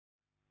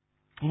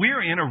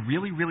we're in a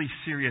really, really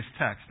serious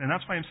text, and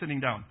that's why I'm sitting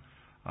down.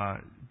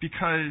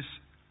 Because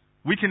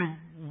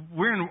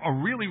we're in a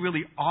really,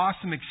 really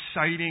awesome,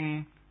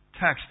 exciting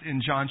text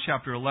in John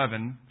chapter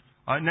 11.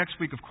 Next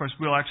week, of course,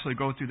 we'll actually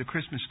go through the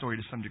Christmas story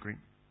to some degree.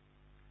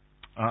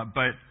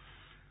 But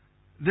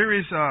there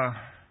is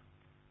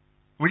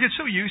we get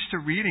so used to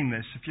reading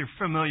this, if you're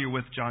familiar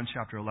with John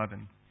chapter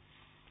 11,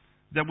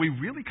 that we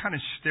really kind of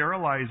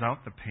sterilize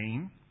out the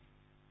pain.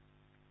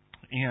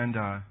 And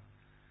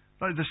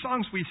the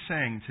songs we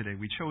sang today,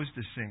 we chose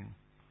to sing,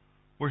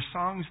 were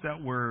songs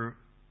that were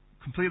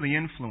completely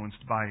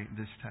influenced by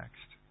this text.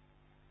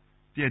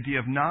 The idea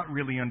of not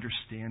really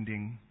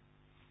understanding,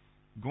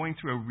 going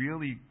through a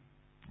really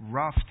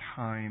rough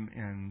time,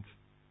 and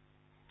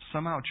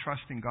somehow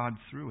trusting God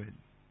through it.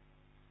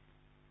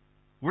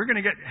 We're going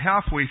to get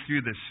halfway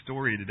through this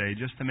story today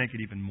just to make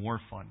it even more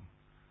fun.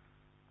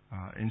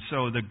 And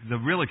so the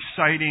real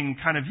exciting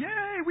kind of,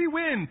 yay, we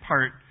win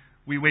part,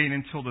 we wait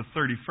until the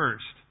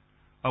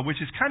 31st, which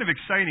is kind of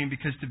exciting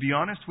because, to be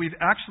honest, we've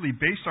actually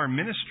based our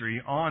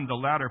ministry on the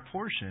latter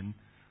portion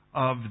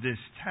of this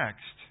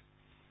text.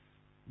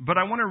 But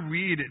I want to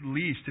read at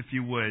least, if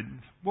you would,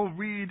 we'll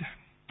read,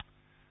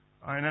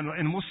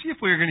 and we'll see if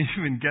we're going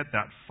to even get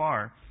that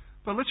far.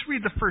 But let's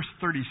read the first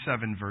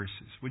 37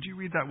 verses. Would you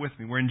read that with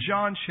me? We're in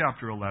John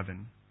chapter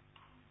 11.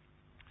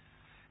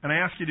 And I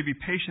ask you to be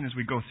patient as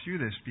we go through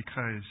this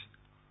because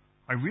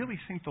I really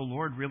think the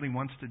Lord really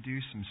wants to do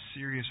some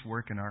serious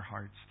work in our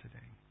hearts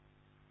today.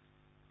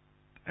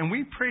 And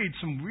we prayed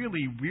some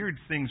really weird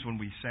things when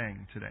we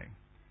sang today.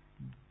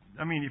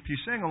 I mean, if you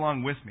sang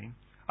along with me,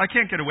 I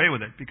can't get away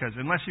with it because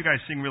unless you guys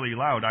sing really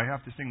loud, I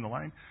have to sing the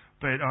line.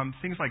 But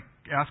things like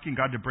asking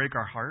God to break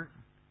our heart,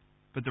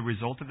 but the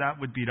result of that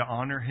would be to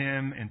honor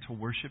Him and to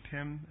worship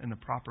Him in the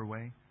proper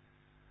way.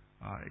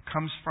 It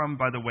comes from,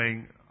 by the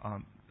way,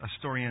 a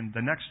story in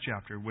the next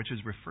chapter, which is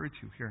referred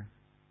to here.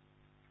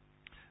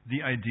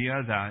 The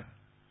idea that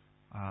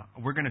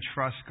we're going to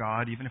trust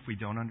God even if we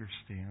don't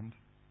understand.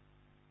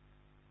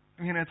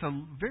 I mean, it's a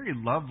very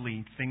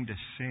lovely thing to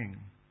sing.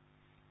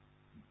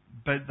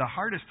 But the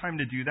hardest time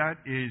to do that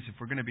is, if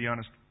we're going to be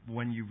honest,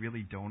 when you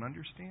really don't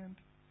understand.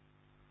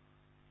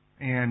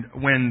 And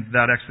when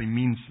that actually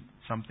means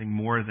something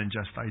more than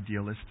just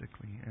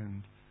idealistically.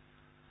 And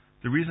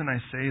the reason I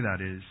say that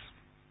is,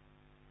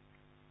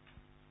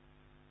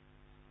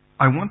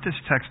 I want this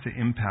text to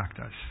impact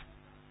us.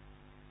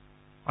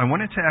 I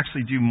want it to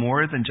actually do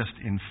more than just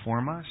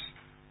inform us.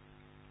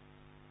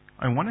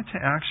 I want it to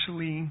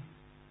actually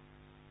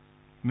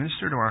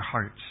minister to our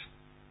hearts.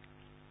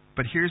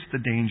 But here's the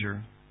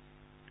danger,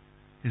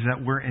 is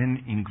that we're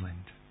in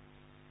England.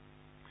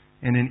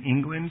 And in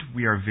England,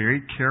 we are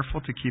very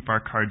careful to keep our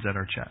cards at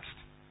our chest.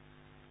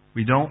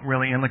 We don't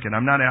really, and look,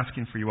 I'm not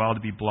asking for you all to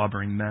be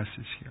blubbering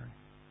messes here.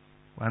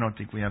 Well, I don't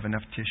think we have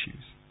enough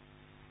tissues.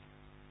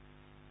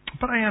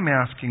 But I am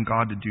asking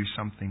God to do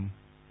something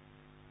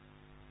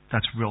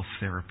that's real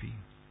therapy.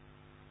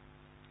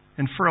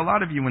 And for a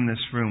lot of you in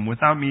this room,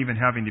 without me even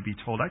having to be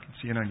told, I can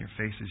see it on your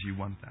faces, you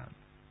want that.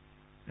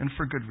 And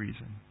for good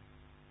reason.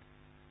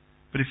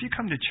 But if you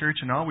come to church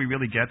and all we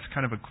really get is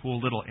kind of a cool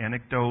little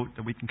anecdote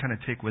that we can kind of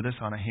take with us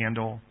on a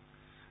handle,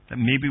 that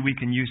maybe we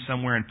can use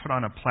somewhere and put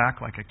on a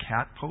plaque like a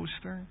cat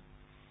poster,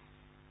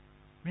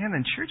 man,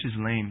 then church is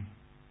lame.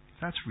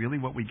 If that's really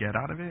what we get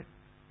out of it,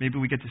 maybe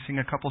we get to sing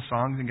a couple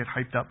songs and get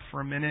hyped up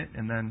for a minute,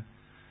 and then,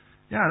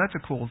 yeah,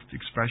 that's a cool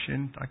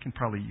expression. I can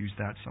probably use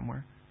that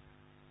somewhere.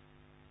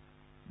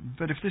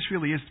 But if this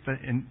really is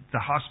the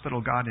hospital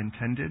God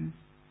intended,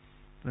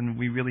 then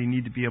we really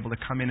need to be able to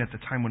come in at the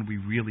time when we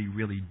really,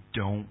 really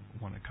don't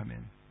want to come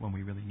in, when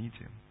we really need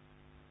to.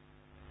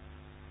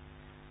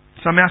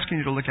 So I'm asking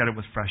you to look at it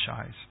with fresh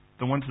eyes,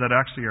 the ones that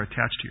actually are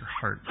attached to your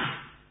heart.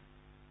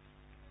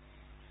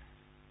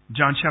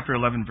 John chapter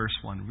 11, verse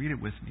 1. Read it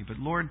with me. But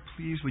Lord,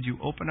 please, would you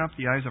open up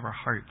the eyes of our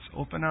hearts?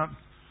 Open up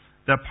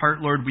that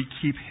part, Lord, we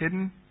keep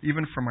hidden,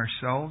 even from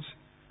ourselves,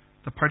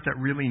 the part that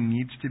really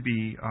needs to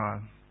be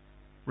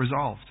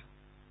resolved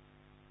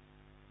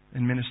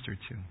and ministered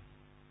to.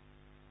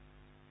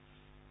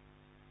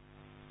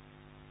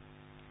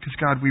 Because,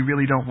 God, we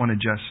really don't want to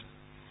just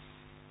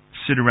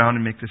sit around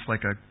and make this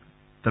like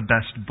the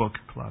best book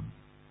club.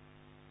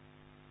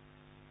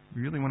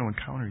 We really want to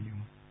encounter you.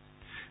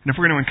 And if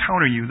we're going to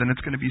encounter you, then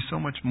it's going to be so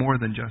much more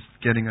than just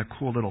getting a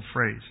cool little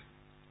phrase.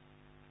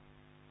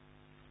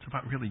 It's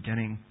about really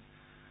getting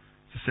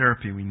the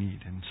therapy we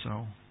need. And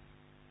so,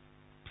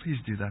 please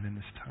do that in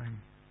this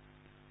time.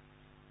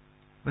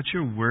 Let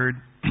your word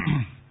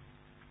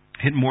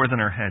hit more than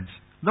our heads.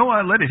 No,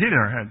 let it hit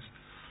our heads.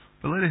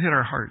 But let it hit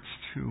our hearts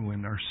too,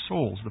 and our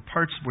souls, the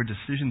parts where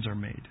decisions are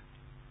made.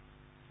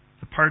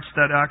 The parts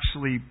that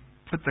actually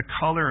put the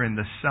color and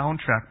the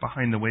soundtrack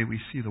behind the way we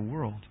see the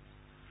world.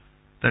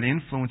 That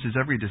influences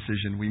every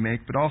decision we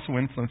make, but also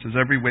influences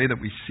every way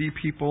that we see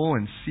people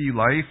and see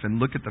life and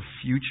look at the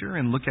future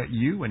and look at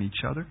you and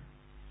each other.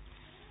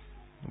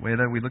 The way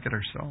that we look at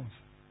ourselves.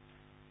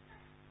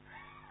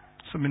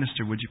 So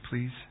minister, would you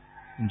please?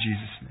 In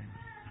Jesus' name.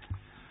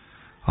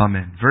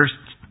 Amen. Verse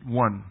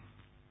 1.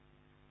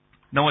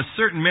 Now a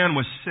certain man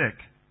was sick,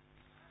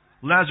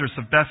 Lazarus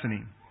of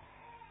Bethany,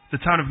 the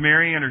town of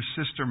Mary and her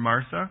sister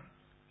Martha.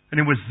 And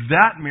it was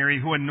that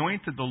Mary who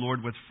anointed the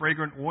Lord with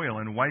fragrant oil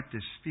and wiped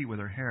his feet with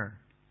her hair,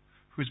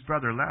 whose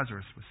brother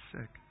Lazarus was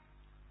sick.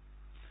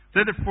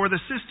 Therefore the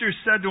sisters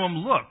said to him,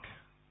 Look,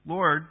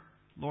 Lord,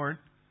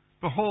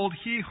 behold,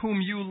 he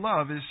whom you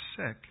love is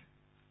sick.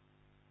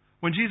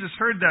 When Jesus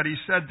heard that, he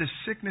said, This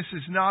sickness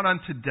is not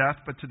unto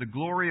death, but to the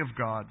glory of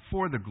God,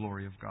 for the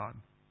glory of God,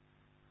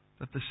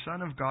 that the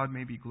Son of God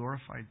may be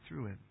glorified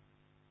through it.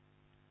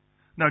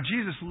 Now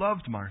Jesus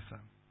loved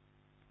Martha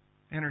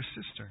and her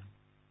sister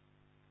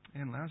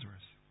and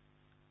Lazarus.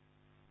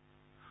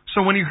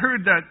 So when he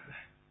heard that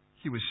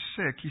he was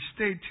sick, he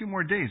stayed 2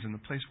 more days in the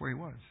place where he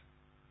was.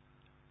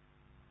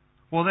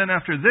 Well, then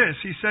after this,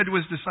 he said to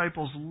his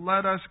disciples,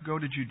 Let us go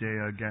to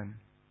Judea again.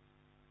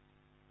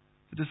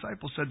 The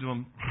disciples said to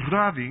him,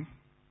 Rabbi,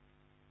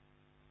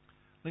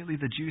 lately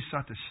the Jews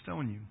sought to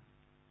stone you.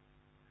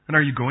 And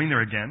are you going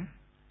there again?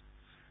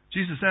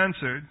 Jesus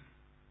answered,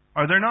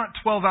 Are there not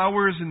 12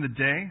 hours in the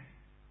day?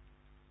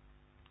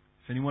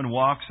 If anyone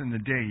walks in the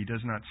day, he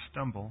does not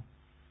stumble,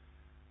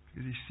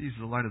 because he sees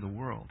the light of the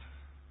world,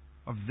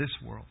 of this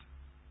world.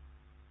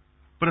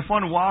 But if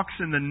one walks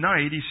in the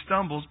night, he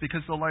stumbles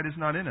because the light is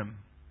not in him.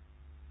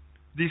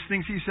 These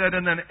things he said,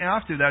 and then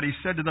after that he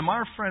said to them,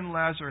 Our friend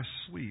Lazarus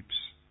sleeps,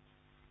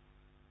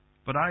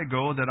 but I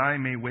go that I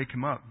may wake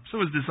him up.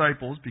 So his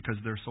disciples, because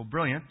they're so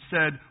brilliant,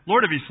 said,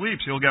 Lord, if he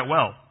sleeps, he'll get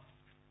well.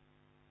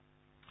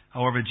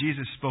 However,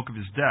 Jesus spoke of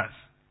his death,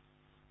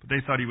 but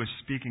they thought he was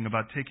speaking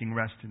about taking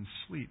rest in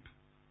sleep.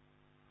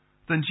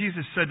 Then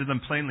Jesus said to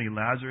them plainly,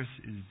 Lazarus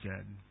is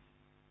dead.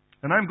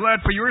 And I'm glad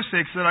for your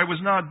sakes that I was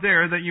not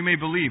there, that you may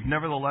believe.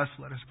 Nevertheless,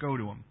 let us go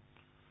to him.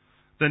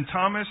 Then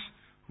Thomas,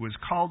 who was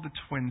called the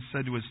twin,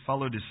 said to his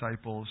fellow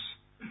disciples,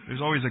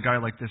 There's always a guy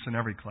like this in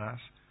every class.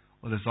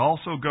 Let us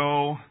also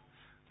go,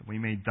 that we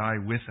may die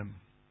with him.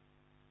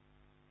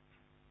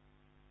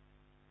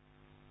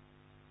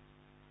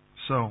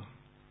 So,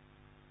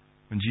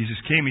 when Jesus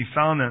came, he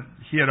found that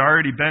he had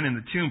already been in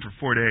the tomb for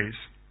 4 days.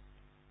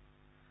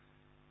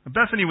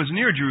 Bethany was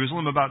near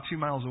Jerusalem, about 2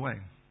 miles away.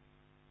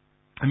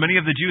 And many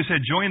of the Jews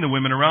had joined the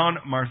women around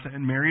Martha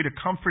and Mary to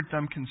comfort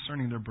them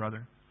concerning their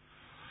brother.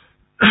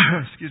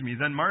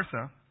 Then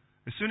Martha,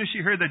 as soon as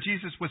she heard that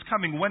Jesus was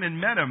coming, went and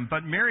met him,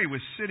 but Mary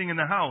was sitting in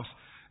the house.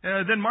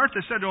 Then Martha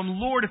said to him,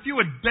 Lord, if you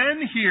had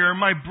been here,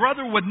 my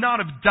brother would not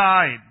have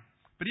died.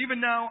 But even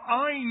now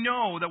I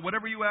know that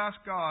whatever you ask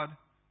God,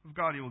 of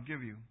God he will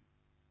give you.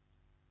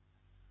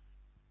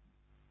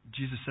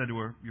 Jesus said to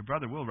her, Your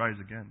brother will rise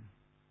again.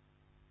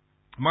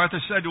 Martha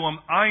said to him,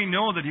 I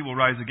know that he will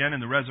rise again in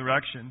the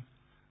resurrection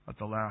at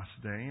the last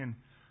day. And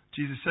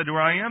Jesus said to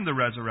her, I am the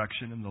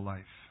resurrection and the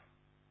life.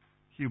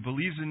 He who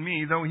believes in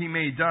me, though he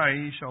may die,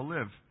 he shall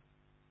live.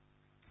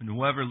 And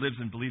whoever lives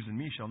and believes in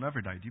me shall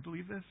never die. Do you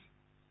believe this?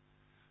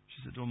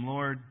 She said to him,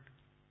 Lord,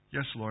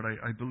 yes, Lord,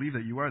 I believe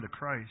that you are the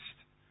Christ,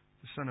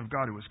 the Son of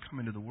God who has come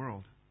into the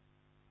world.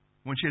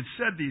 When she had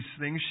said these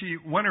things, she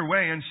went her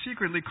way and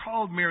secretly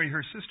called Mary,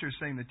 her sister,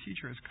 saying, The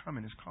teacher has come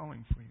and is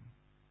calling for you.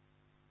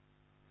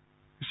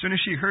 As soon as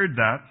she heard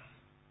that,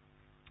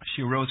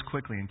 she arose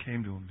quickly and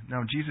came to him.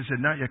 Now Jesus had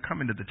not yet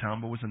come into the town,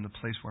 but was in the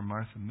place where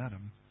Martha met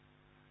him.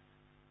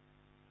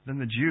 Then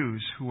the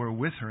Jews who were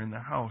with her in the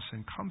house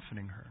and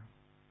comforting her,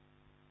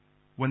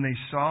 when they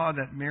saw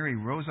that Mary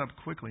rose up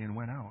quickly and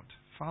went out,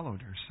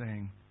 followed her,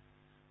 saying,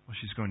 Well,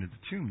 she's going to the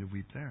tomb to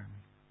weep there.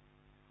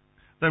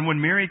 Then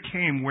when Mary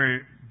came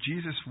where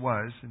Jesus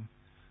was and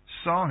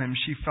saw him,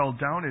 she fell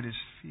down at his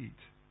feet,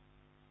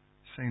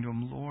 saying to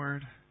him,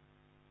 Lord,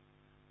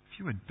 if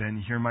you had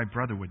been here, my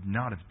brother would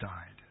not have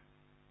died.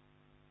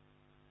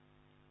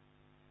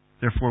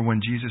 Therefore,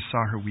 when Jesus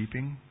saw her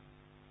weeping,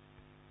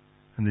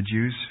 and the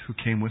Jews who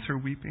came with her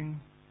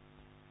weeping,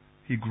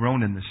 he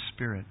groaned in the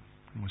spirit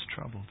and was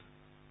troubled.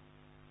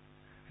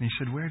 And he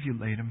said, Where have you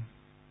laid him?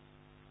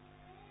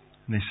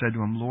 And they said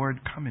to him, Lord,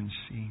 come and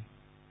see.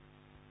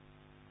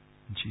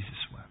 And Jesus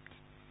wept.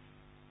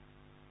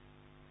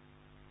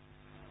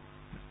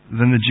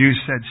 Then the Jews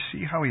said,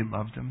 See how he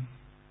loved him.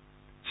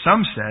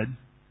 Some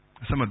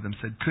of them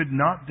said, Could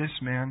not this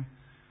man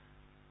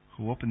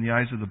who opened the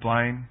eyes of the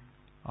blind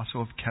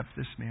also have kept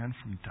this man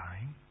from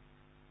dying?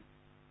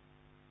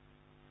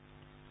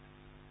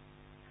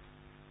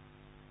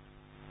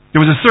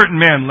 There was a certain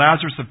man,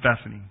 Lazarus of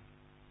Bethany.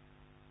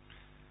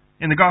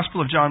 In the Gospel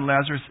of John,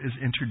 Lazarus is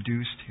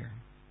introduced here.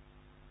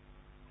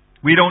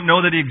 We don't know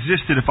that he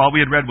existed. If all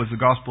we had read was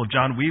the Gospel of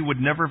John, we would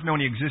never have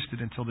known he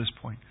existed until this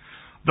point.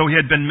 Though he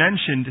had been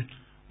mentioned,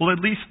 well, at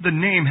least the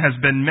name has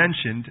been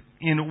mentioned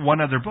in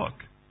one other book.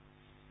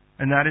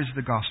 And that is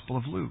the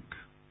Gospel of Luke.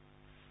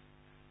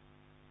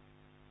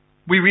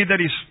 We read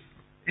that he's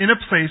in a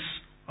place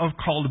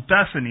called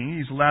Bethany.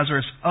 He's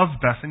Lazarus of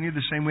Bethany,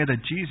 the same way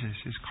that Jesus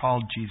is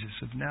called Jesus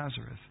of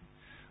Nazareth.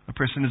 A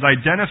person is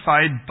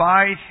identified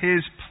by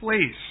his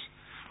place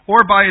or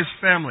by his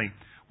family.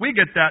 We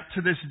get that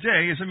to this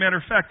day. As a matter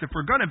of fact, if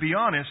we're going to be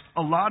honest,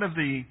 a lot of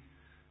the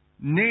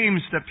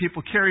names that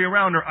people carry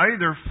around are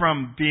either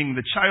from being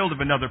the child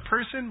of another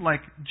person,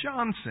 like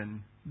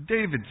Johnson,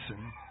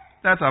 Davidson.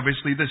 That's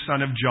obviously the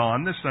son of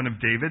John, the son of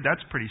David.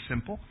 That's pretty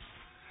simple.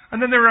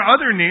 And then there are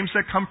other names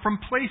that come from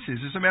places.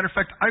 As a matter of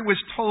fact, I was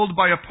told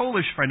by a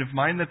Polish friend of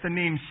mine that the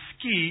name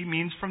Ski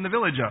means from the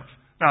village of.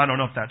 Now, I don't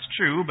know if that's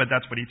true, but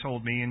that's what he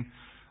told me, and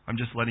I'm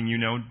just letting you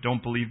know,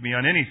 don't believe me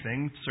on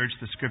anything. Search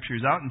the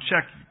scriptures out and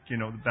check,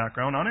 the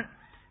background on it.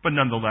 But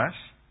nonetheless.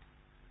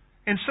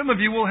 And some of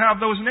you will have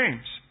those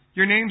names.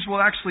 Your names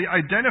will actually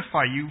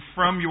identify you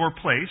from your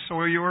place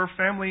or your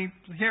family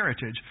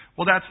heritage.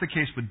 Well, that's the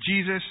case with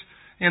Jesus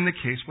and the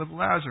case with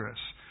Lazarus.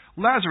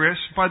 Lazarus,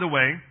 by the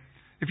way,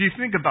 if you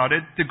think about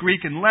it, the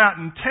Greek and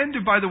Latin tend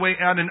to, by the way,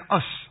 add an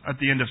us at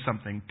the end of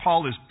something.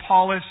 Paul is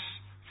Paulus,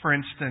 for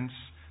instance.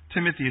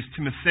 Timothy is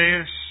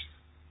Timotheus.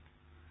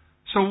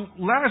 So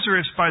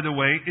Lazarus, by the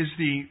way, is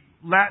the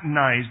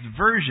Latinized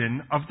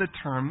version of the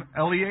term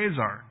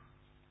Eleazar,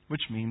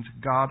 which means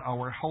God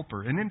our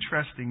helper. An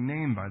interesting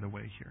name, by the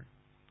way, here.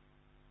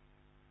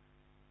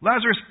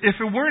 Lazarus, if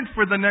it weren't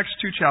for the next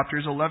two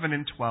chapters, 11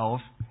 and 12,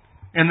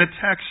 and the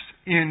text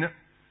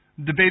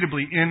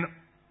debatably in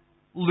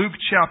Luke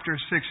chapter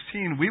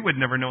 16, we would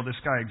never know this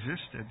guy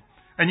existed.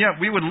 And yet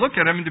we would look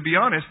at him, and to be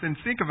honest, and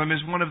think of him as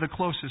one of the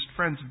closest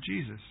friends of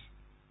Jesus.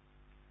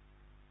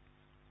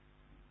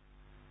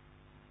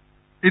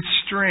 It's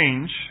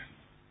strange.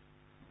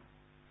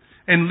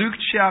 In Luke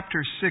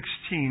chapter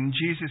 16,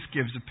 Jesus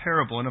gives a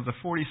parable, and of the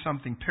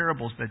 40-something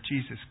parables that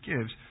Jesus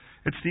gives,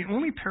 it's the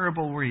only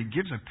parable where he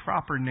gives a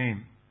proper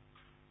name.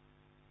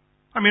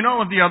 I mean,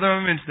 all of the other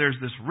ones, there's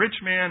this rich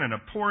man and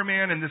a poor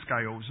man, and this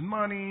guy owes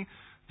money.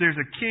 There's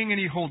a king, and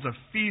he holds a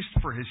feast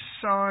for his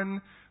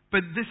son.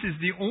 But this is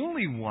the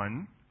only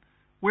one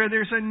where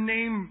there's a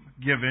name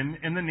given,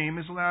 and the name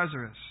is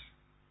Lazarus.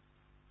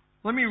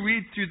 Let me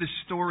read through the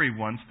story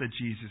once that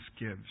Jesus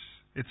gives.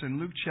 It's in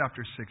Luke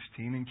chapter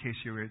 16. In case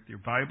you're at your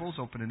Bibles,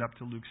 open it up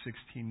to Luke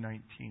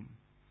 16:19.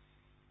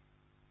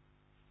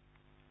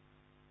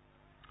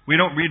 We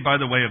don't read, by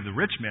the way, of the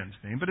rich man's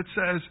name, but it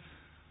says,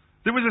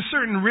 "There was a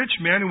certain rich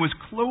man who was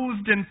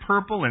clothed in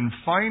purple and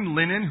fine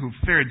linen, who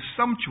fared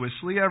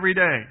sumptuously every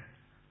day.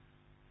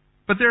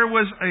 But there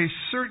was a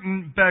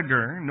certain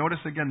beggar,"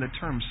 notice again the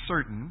term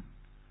certain,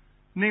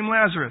 "named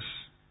Lazarus,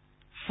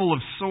 full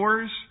of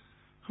sores,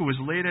 who was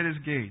laid at his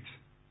gate,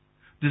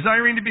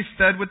 desiring to be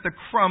fed with the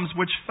crumbs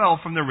which fell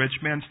from the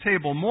rich man's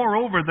table.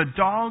 Moreover, the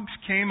dogs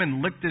came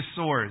and licked his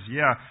sores."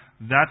 Yeah,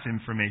 that's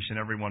information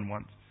everyone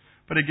wants.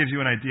 But it gives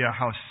you an idea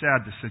how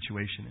sad the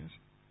situation is.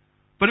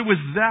 "But it was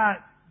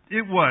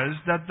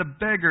that the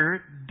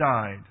beggar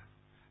died,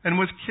 and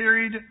was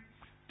carried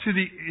by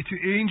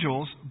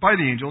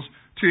the angels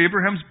to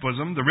Abraham's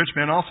bosom. The rich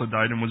man also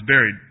died and was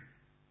buried."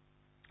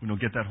 We don't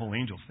get that whole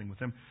angels thing with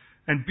him.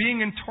 "And being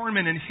in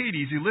torment in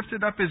Hades, he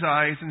lifted up his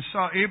eyes and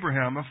saw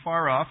Abraham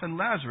afar off and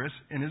Lazarus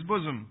in his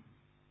bosom.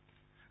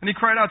 And he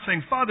cried out,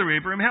 saying, Father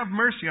Abraham, have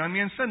mercy on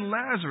me, and send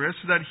Lazarus,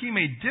 so that he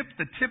may dip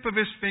the tip of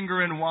his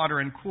finger in water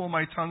and cool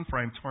my tongue, for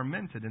I am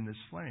tormented in this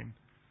flame.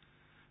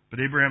 But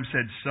Abraham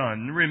said,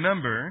 Son,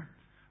 remember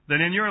that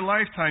in your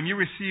lifetime you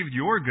received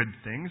your good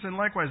things, and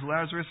likewise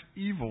Lazarus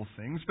evil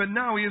things, but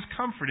now he is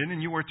comforted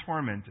and you are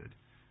tormented.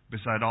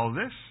 Beside all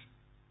this,"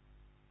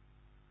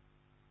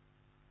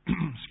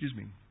 excuse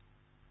me,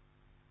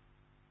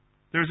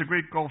 "there is a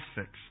great gulf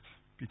fixed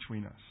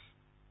between us,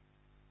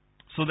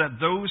 so that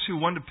those who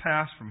want to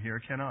pass from here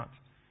cannot,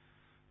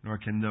 nor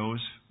can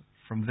those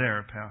from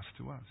there pass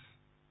to us.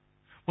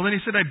 Well, then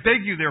he said, I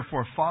beg you,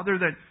 therefore, Father,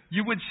 that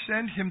you would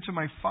send him to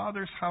my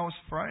father's house,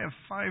 for I have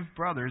 5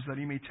 brothers, that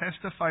he may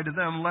testify to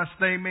them, lest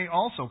they may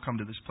also come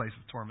to this place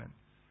of torment.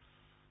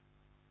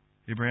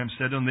 Abraham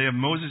said to them, They have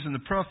Moses and the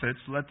prophets,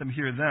 let them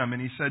hear them.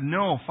 And he said,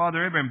 No,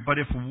 Father Abraham, but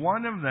if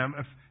one of them,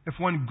 if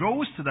one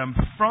goes to them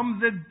from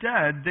the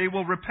dead, they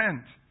will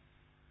repent.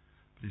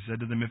 But he said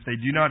to them, If they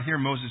do not hear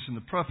Moses and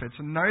the prophets,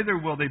 neither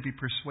will they be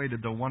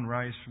persuaded, though one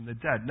rise from the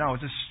dead. Now,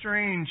 it's a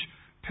strange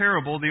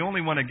parable, the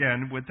only one,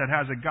 again, that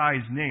has a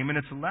guy's name, and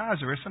it's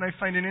Lazarus, and I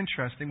find it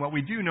interesting. What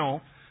we do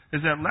know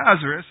is that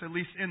Lazarus, at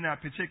least in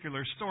that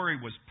particular story,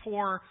 was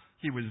poor,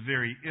 he was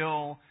very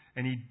ill,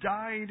 and he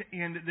died,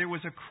 and there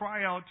was a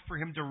cry out for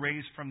him to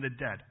raise from the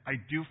dead. I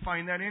do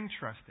find that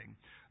interesting.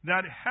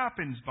 That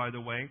happens, by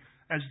the way,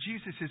 as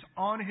Jesus is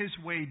on his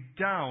way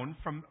down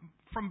from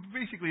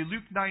basically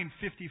Luke 9,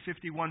 50,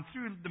 51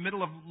 through the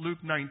middle of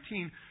Luke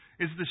 19,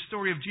 is the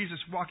story of Jesus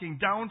walking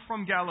down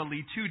from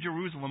Galilee to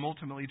Jerusalem,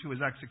 ultimately to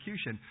his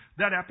execution.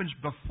 That happens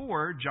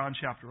before John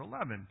chapter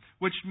 11,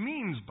 which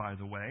means, by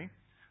the way,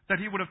 that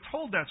he would have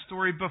told that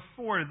story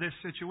before this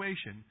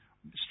situation.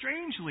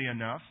 Strangely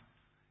enough,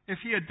 if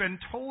he had been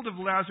told of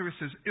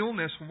Lazarus'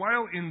 illness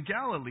while in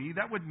Galilee,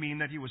 that would mean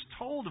that he was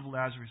told of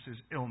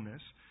Lazarus'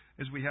 illness,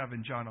 as we have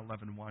in John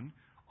 11:1.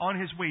 On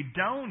his way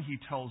down, he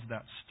tells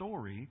that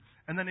story,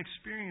 and then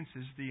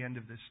experiences the end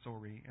of this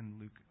story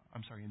in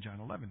John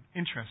 11.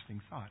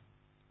 Interesting thought.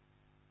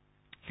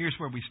 Here's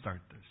where we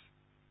start this.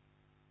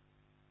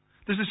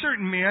 There's a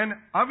certain man,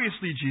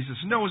 obviously Jesus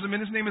knows him,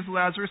 and his name is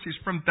Lazarus. He's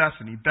from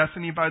Bethany.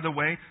 Bethany, by the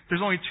way,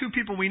 there's only two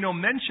people we know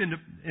mentioned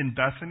in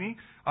Bethany.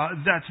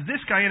 That's this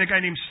guy and a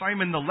guy named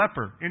Simon the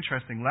leper.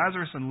 Interesting.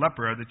 Lazarus and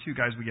leper are the two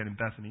guys we get in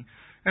Bethany.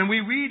 And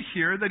we read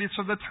here that it's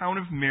of the town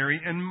of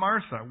Mary and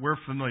Martha. We're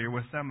familiar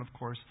with them, of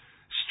course.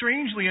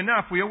 Strangely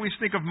enough, we always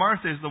think of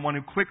Martha as the one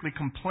who quickly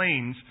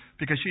complains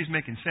because she's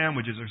making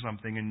sandwiches or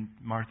something and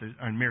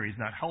Mary's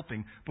not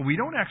helping. But we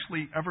don't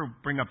actually ever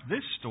bring up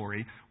this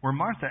story where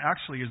Martha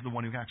actually is the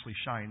one who actually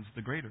shines,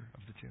 the greater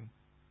of the two.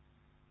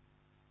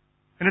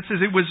 And it says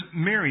it was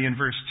Mary in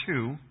verse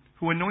 2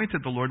 who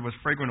anointed the Lord with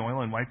fragrant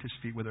oil and wiped his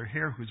feet with her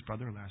hair, whose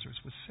brother Lazarus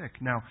was sick.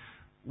 Now,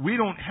 we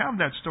don't have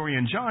that story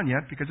in John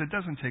yet because it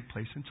doesn't take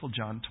place until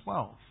John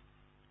 12.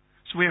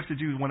 So we have to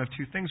do one of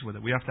two things with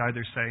it. We have to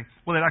either say,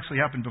 well, it actually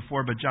happened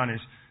before, but John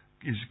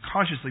is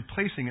consciously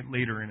placing it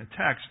later in a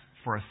text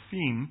for a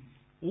theme,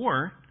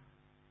 or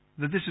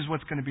that this is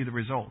what's going to be the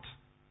result.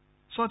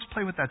 So let's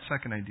play with that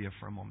second idea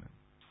for a moment.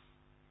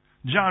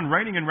 John,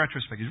 writing in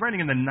retrospect, he's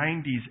writing in the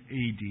 90s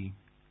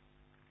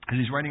AD, as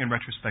he's writing in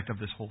retrospect of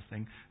this whole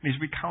thing, and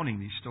he's recounting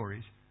these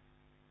stories.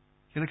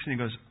 He looks and he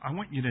goes, I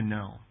want you to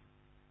know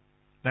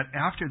that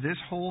after this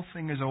whole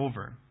thing is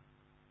over,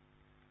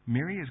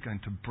 Mary is going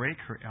to break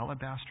her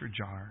alabaster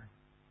jar,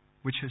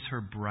 which is her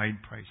bride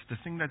price, the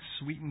thing that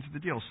sweetens the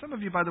deal. Some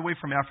of you, by the way,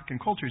 from African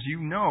cultures, you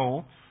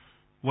know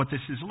what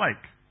this is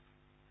like.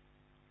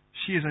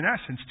 She is, in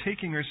essence,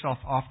 taking herself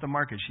off the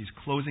market. She's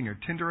closing her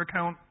Tinder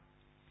account.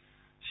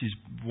 She's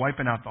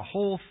wiping out the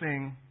whole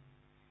thing.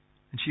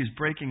 And she is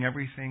breaking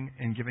everything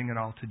and giving it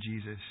all to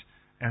Jesus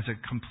as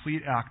a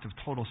complete act of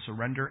total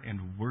surrender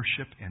and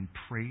worship and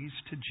praise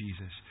to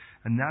Jesus.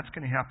 And that's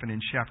going to happen in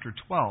chapter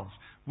 12,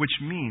 which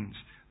means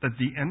that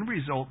the end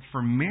result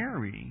for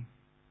Mary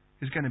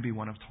is going to be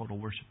one of total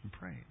worship and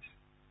praise.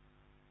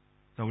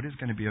 Though it is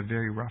going to be a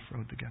very rough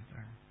road to get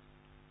there.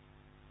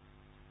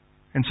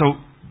 And so,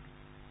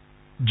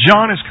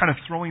 John is kind of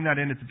throwing that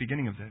in at the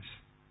beginning of this.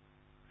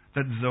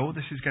 That though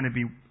this is going to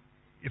be,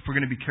 if we're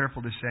going to be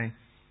careful to say,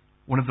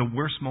 one of the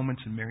worst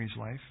moments in Mary's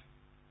life,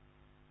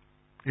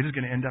 it is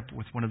going to end up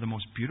with one of the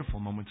most beautiful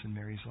moments in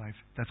Mary's life.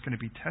 That's going to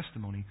be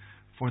testimony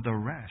for the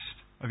rest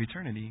of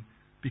eternity,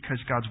 because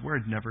God's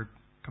word never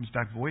comes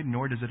back void,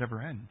 nor does it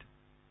ever end.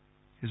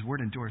 His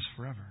word endures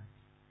forever.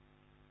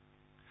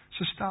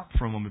 So stop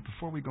for a moment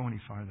before we go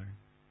any farther.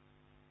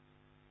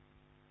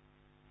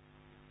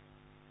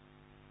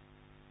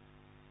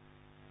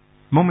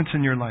 Moments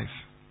in your life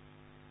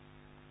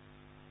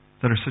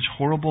that are such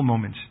horrible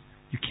moments,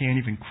 you can't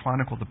even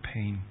chronicle the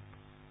pain.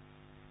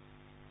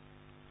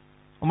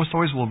 Almost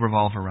always will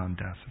revolve around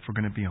death, if we're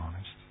going to be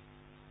honest.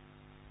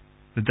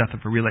 The death of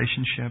a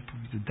relationship,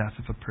 the death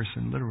of a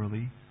person,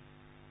 literally.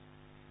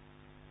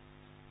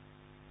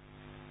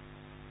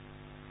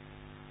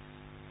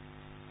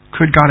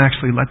 Could God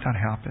actually let that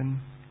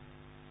happen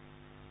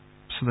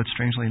so that,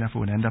 strangely enough, it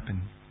would end up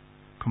in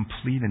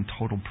complete and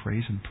total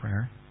praise and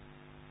prayer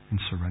and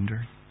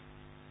surrender?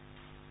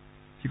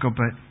 You go,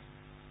 but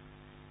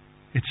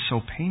it's so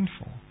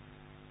painful.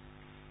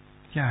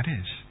 Yeah, it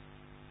is.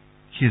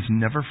 He is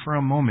never for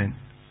a moment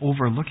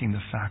overlooking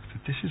the fact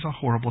that this is a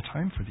horrible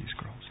time for these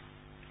girls.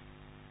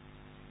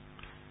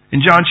 In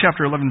John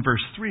chapter 11,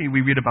 verse 3,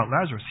 we read about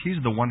Lazarus. He's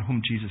the one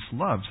whom Jesus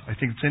loves. I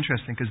think it's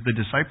interesting because the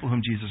disciple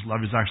whom Jesus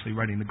loved is actually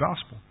writing the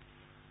gospel.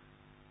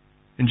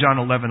 In John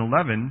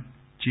 11:11,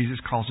 Jesus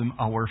calls him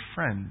our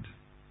friend,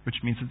 which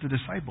means that the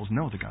disciples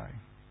know the guy.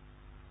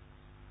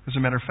 As a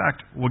matter of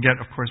fact, we'll get,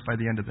 of course, by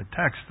the end of the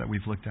text that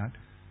we've looked at,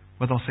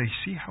 where they'll say,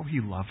 see how he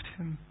loved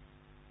him?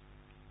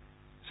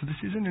 So this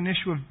isn't an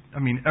issue of,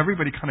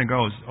 everybody kind of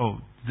goes,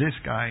 oh, this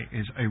guy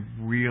is a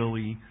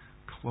really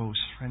close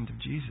friend of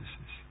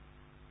Jesus's.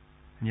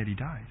 And yet he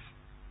dies.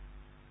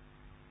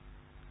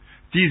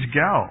 These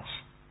gals,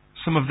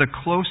 some of the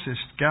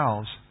closest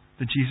gals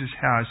that Jesus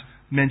has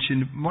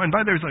mentioned, and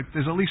by there's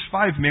at least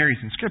 5 Marys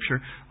in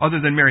Scripture,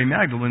 other than Mary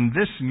Magdalene.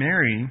 This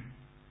Mary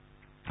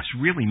is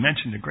really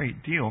mentioned a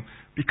great deal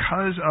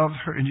because of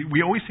her, and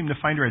we always seem to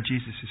find her at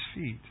Jesus'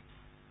 feet.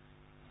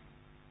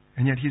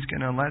 And yet he's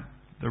going to let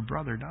their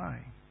brother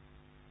die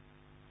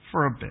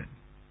for a bit.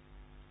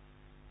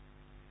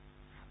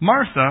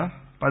 Martha,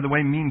 by the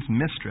way, means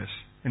mistress.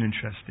 An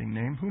interesting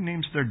name. Who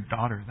names their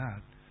daughter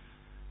that?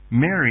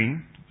 Mary,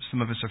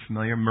 some of us are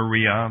familiar,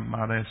 Maria,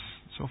 Maris,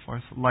 so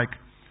forth, like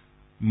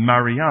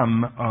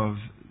Mariam of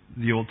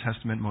the Old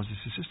Testament, Moses'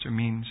 sister,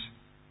 means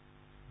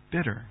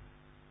bitter.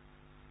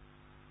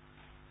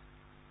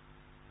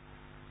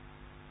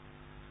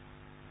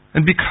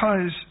 And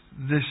because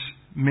this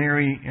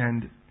Mary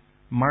and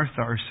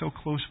Martha are so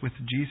close with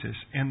Jesus,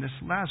 and this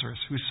Lazarus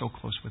who is so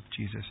close with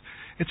Jesus,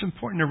 it's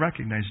important to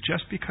recognize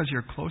just because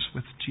you're close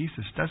with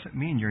Jesus doesn't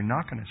mean you're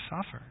not going to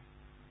suffer.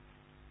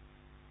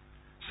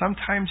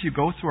 Sometimes you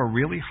go through a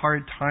really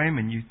hard time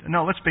and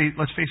let's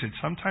face it,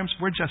 sometimes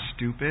we're just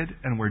stupid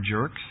and we're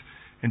jerks,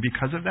 and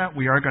because of that,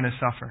 we are going to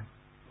suffer.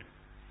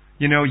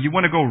 You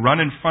want to go run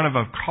in front of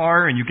a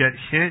car and you get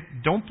hit.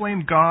 Don't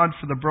blame God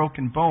for the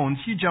broken bones.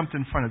 He jumped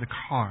in front of the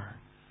car.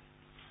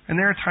 And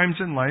there are times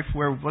in life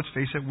where, let's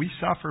face it, we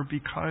suffer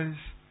because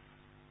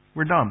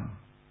we're dumb.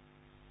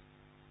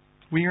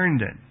 We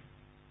earned it.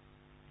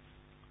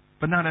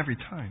 But not every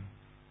time.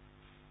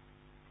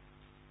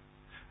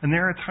 And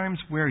there are times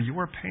where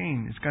your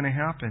pain is going to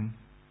happen,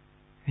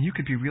 and you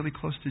could be really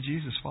close to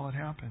Jesus while it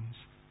happens.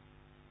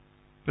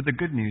 But the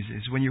good news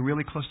is, when you're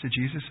really close to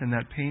Jesus and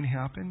that pain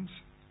happens,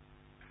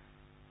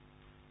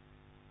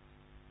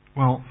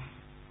 well,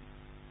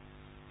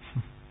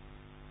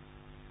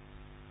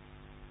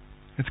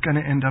 it's going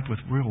to end up with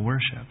real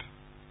worship.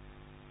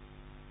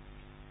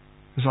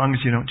 As long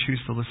as you don't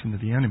choose to listen to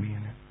the enemy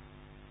in it.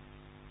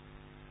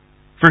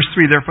 Verse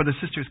 3, therefore the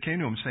sisters came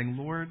to him, saying,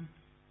 Lord,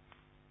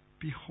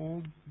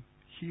 behold,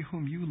 he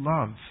whom you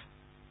love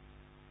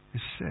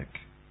is sick.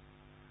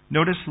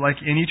 Notice, like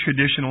any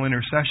traditional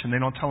intercession, they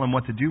don't tell him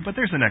what to do, but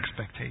there's an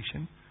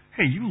expectation.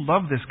 Hey, you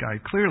love this guy.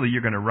 Clearly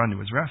you're going to run to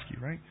his rescue,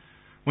 right?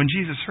 When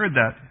Jesus heard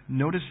that,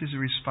 notice his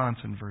response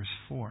in verse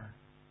 4.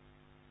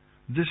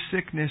 This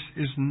sickness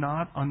is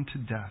not unto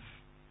death,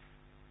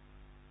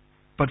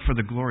 but for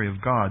the glory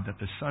of God, that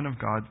the Son of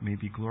God may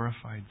be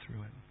glorified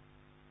through it.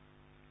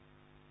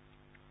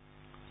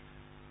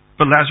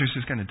 But Lazarus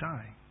is going to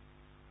die.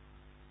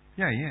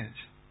 Yeah, he is.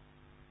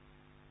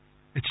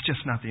 It's just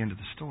not the end of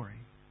the story.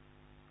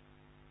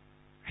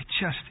 It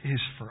just is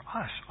for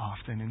us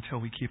often until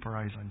we keep our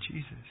eyes on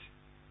Jesus.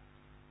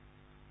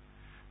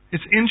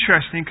 It's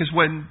interesting because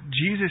when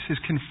Jesus is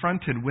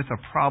confronted with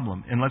a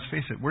problem, and let's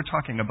face it, we're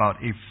talking about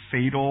a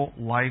fatal,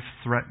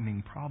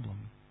 life-threatening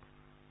problem.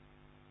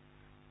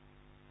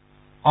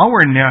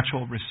 Our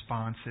natural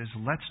response is,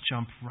 let's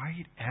jump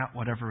right at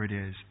whatever it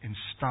is and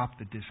stop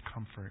the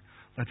discomfort.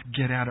 Let's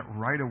get at it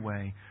right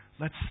away.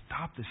 Let's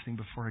stop this thing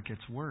before it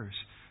gets worse.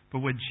 But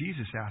what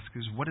Jesus asks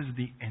is, what is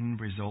the end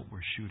result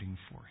we're shooting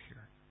for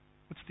here?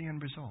 What's the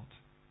end result?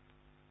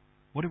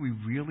 What do we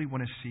really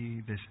want to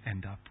see this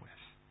end up with?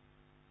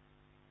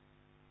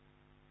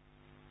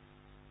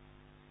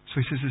 So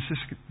he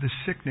says the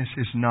sickness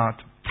is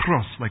not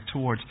pros, like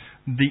towards.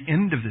 The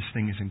end of this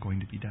thing isn't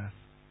going to be death.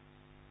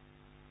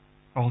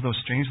 Although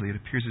strangely it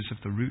appears as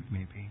if the root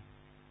may be.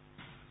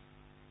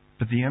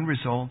 But the end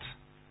result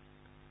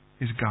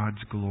is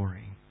God's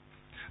glory.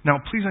 Now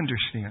please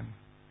understand,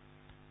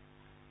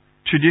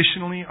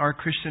 traditionally our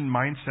Christian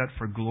mindset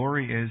for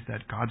glory is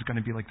that God's going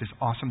to be like this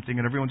awesome thing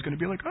and everyone's going to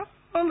be like, oh,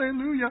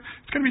 hallelujah.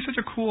 It's going to be such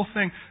a cool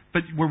thing.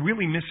 But we're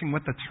really missing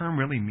what the term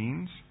really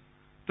means.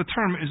 The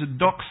term is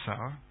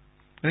doxa,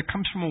 and it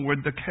comes from a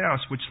word, dokeos,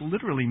 which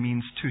literally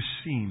means to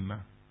seem,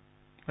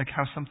 like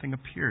how something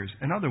appears.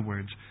 In other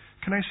words,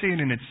 can I say it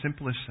in its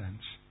simplest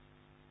sense?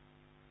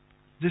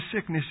 This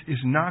sickness is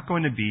not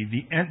going to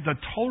be the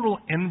total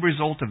end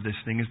result of this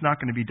thing is not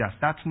going to be death.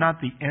 That's not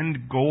the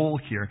end goal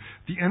here.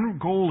 The end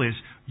goal is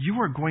you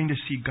are going to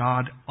see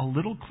God a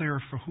little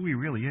clearer for who He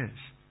really is.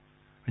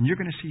 And you're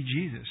going to see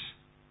Jesus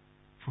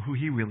for who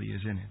He really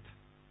is in it.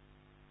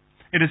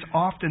 It is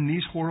often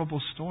these horrible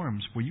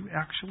storms where you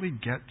actually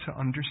get to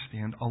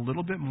understand a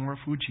little bit more of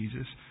who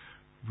Jesus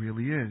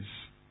really is.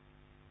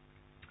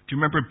 Do you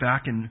remember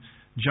back in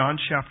John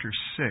chapter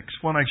 6,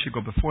 well, I should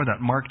go before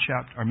that,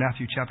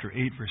 Matthew chapter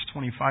 8, verse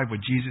 25, where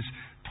Jesus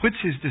puts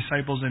His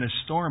disciples in a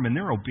storm and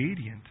they're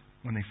obedient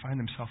when they find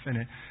themselves in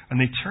it. And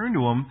they turn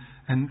to Him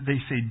and they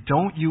say,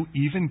 don't you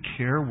even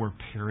care we're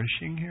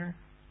perishing here?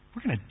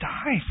 We're going to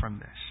die from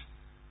this.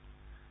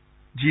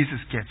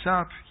 Jesus gets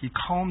up, He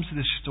calms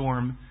the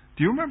storm.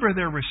 Do you remember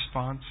their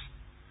response?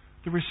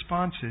 The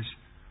response is,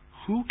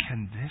 who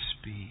can this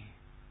be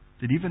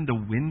that even the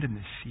wind and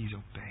the seas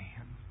obey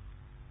Him?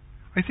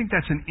 I think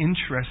that's an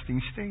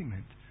interesting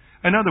statement.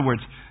 In other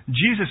words,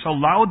 Jesus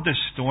allowed the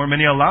storm, and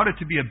He allowed it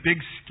to be a big,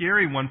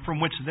 scary one from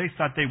which they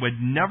thought they would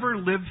never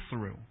live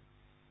through.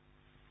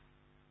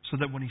 So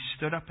that when He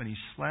stood up and He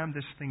slammed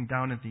this thing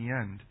down at the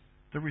end,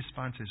 the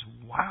response is,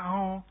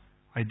 wow,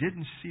 I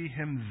didn't see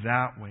Him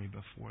that way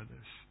before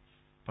this.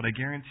 But I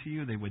guarantee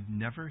you they would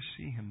never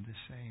see Him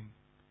the same.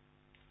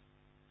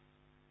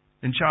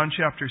 In John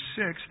chapter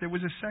 6, there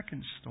was a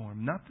second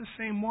storm, not the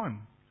same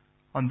one.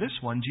 On this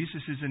one,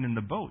 Jesus isn't in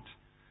the boat.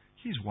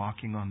 He's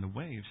walking on the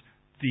waves.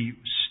 The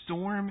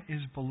storm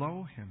is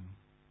below Him.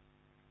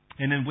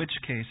 And in which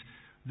case,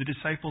 the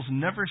disciples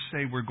never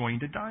say we're going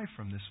to die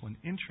from this one.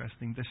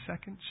 Interesting, the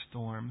second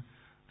storm,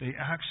 they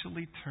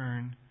actually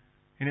turn,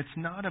 and it's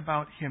not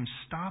about Him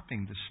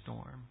stopping the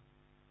storm,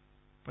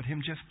 but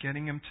Him just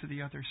getting Him to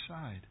the other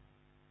side.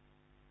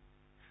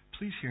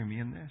 Please hear me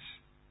in this.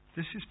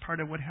 This is part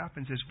of what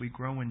happens as we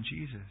grow in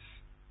Jesus.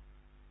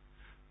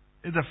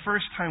 The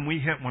first time we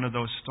hit one of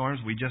those storms,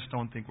 we just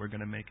don't think we're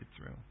going to make it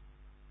through.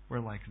 We're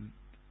like,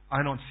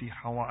 I don't see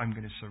how I'm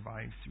going to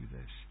survive through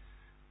this.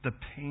 The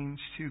pain's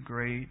too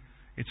great.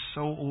 It's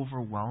so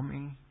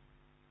overwhelming.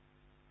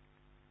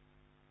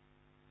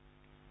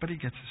 But He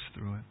gets us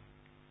through it.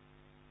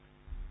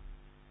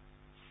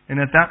 And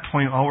at that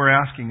point, all we're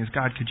asking is,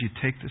 God, could you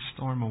take this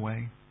storm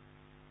away?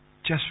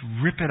 Just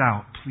rip it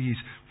out, please.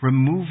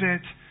 Remove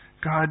it.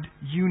 God,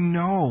 you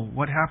know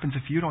what happens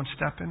if you don't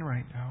step in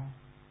right now.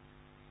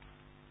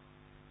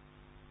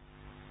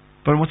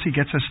 But once He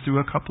gets us through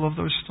a couple of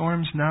those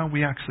storms, now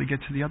we actually get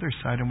to the other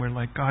side and we're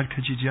like, God,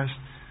 could you just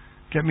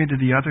get me to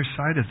the other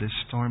side of this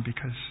storm,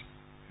 because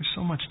there's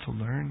so much to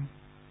learn.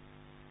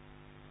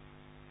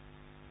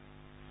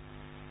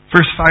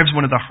 Verse 5 is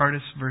one of the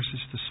hardest verses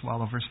to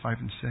swallow, verse 5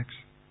 and 6.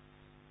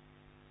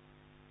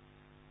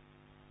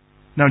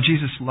 Now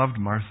Jesus loved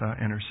Martha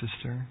and her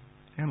sister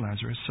and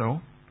Lazarus.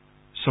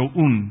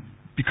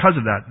 Because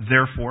of that,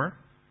 therefore,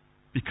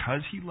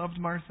 because He loved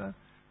Martha,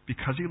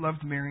 because He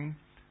loved Mary,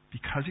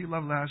 because He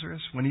loved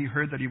Lazarus, when He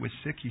heard that he was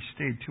sick, He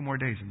stayed 2 more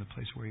days in the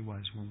place where He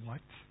was. Well,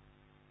 what?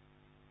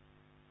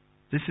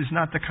 This is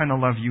not the kind of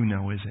love you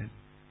know, is it?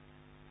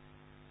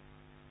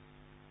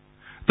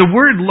 The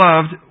word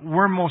loved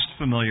we're most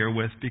familiar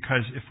with,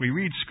 because if we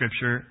read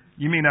Scripture,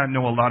 you may not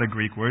know a lot of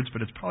Greek words,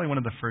 but it's probably one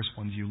of the first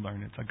ones you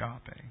learn. It's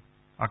agape.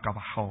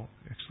 Agapao,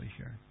 actually,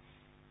 here.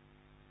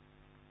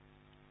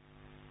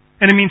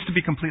 And it means to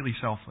be completely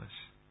selfless.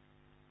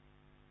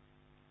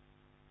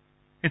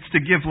 It's to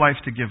give life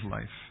to give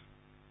life.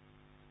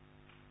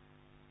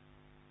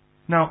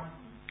 Now,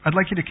 I'd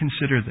like you to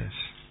consider this.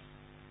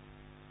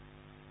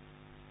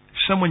 If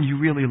someone you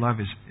really love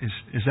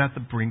is at the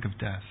brink of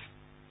death,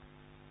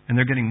 and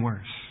they're getting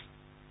worse,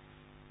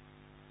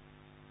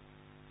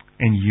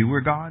 and you were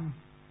God,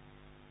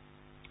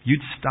 you'd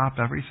stop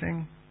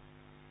everything,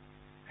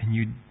 and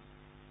you'd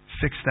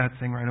fix that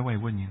thing right away,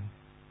 wouldn't you?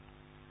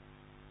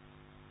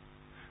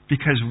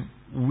 Because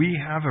we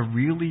have a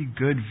really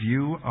good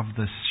view of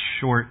the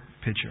short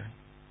picture.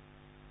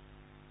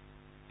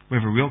 We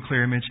have a real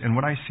clear image, and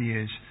what I see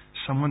is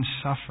someone's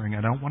suffering.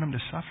 I don't want them to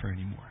suffer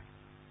anymore.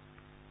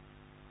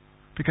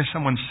 Because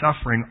someone's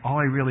suffering, all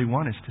I really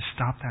want is to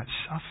stop that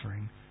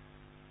suffering.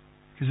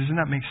 Because doesn't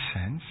that make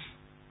sense?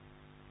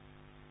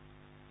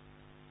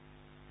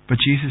 But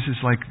Jesus is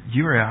like,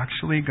 you are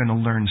actually going to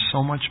learn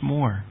so much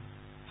more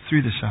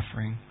through the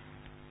suffering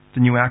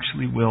than you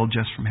actually will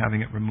just from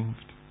having it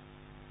removed.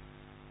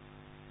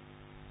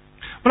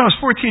 When I was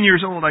 14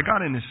 years old, I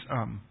got in this,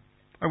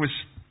 I was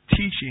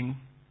teaching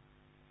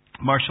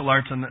martial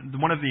arts, and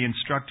one of the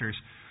instructors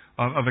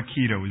of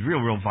Aikido was a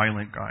real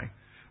violent guy.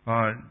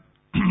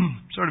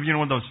 Sort of,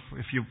 one of those,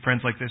 if you have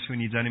friends like this who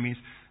needs enemies.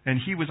 And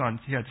he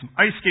had some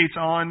ice skates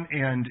on,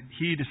 and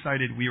he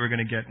decided we were going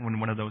to get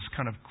one of those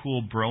kind of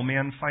cool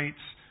bro-man fights,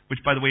 which,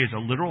 by the way, is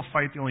a literal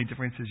fight. The only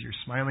difference is you're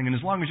smiling, and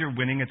as long as you're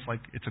winning,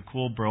 it's a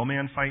cool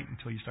bro-man fight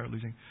until you start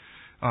losing.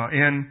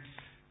 And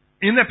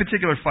in that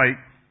particular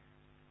fight,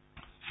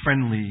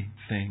 friendly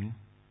thing,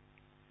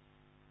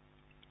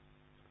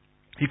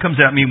 he comes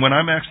at me when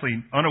I'm actually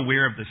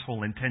unaware of this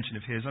whole intention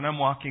of his, and I'm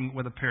walking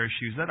with a pair of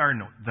shoes that are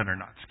not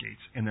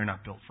skates, and they're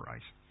not built for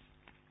ice.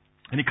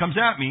 And he comes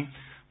at me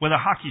with a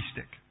hockey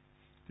stick.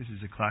 This is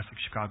a classic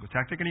Chicago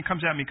tactic, and he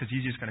comes at me because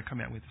he's just going to come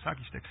at me with this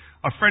hockey stick.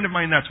 A friend of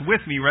mine that's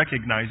with me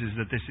recognizes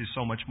that this is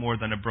so much more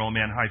than a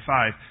bro-man high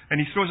five, and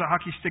he throws a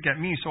hockey stick at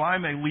me, so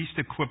I'm at least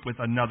equipped with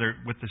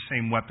the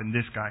same weapon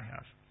this guy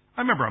has.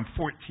 I remember I'm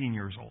 14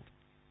 years old.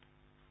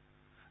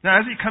 Now,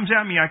 as he comes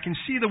at me, I can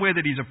see the way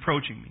that he's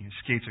approaching me. His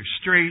skates are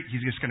straight.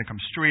 He's just going to come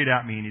straight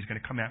at me, and he's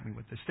going to come at me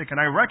with the stick. And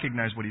I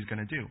recognize what he's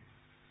going to do,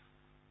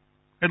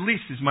 at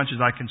least as much as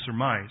I can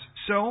surmise.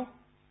 So,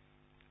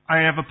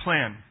 I have a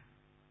plan.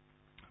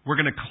 We're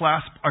going to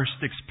clasp our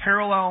sticks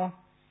parallel,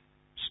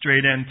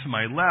 straight end to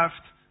my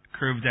left,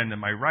 curved end to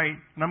my right,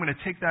 and I'm going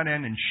to take that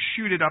end and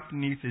shoot it up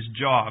beneath his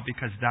jaw,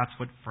 because that's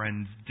what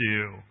friends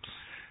do.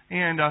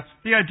 And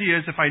the idea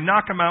is if I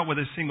knock him out with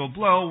a single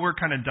blow, we're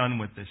kind of done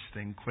with this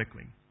thing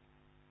quickly.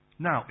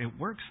 Now, it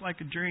works like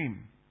a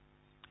dream.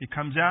 He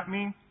comes at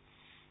me,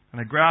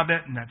 and I grab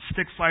it, and that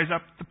stick flies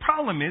up. The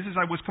problem is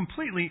I was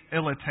completely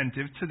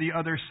inattentive to the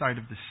other side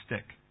of the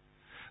stick.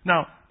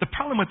 Now, the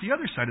problem with the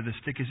other side of the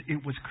stick is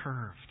it was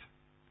curved.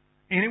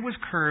 And it was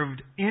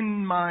curved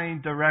in my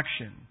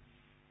direction.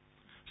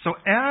 So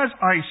as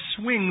I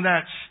swing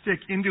that stick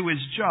into his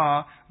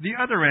jaw, the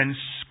other end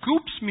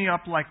scoops me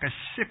up like a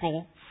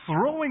sickle,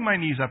 throwing my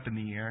knees up in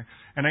the air,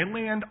 and I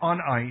land on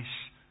ice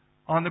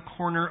on the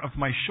corner of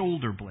my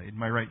shoulder blade,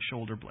 my right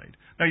shoulder blade.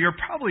 Now, you're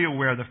probably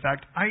aware of the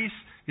fact ice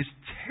is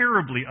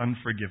terribly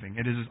unforgiving.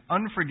 It is as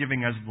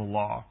unforgiving as the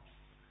law.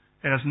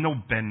 It has no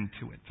bend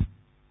to it.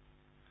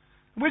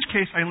 In which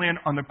case, I land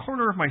on the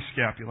corner of my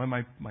scapula,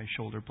 my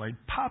shoulder blade,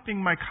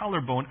 popping my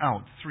collarbone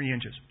out 3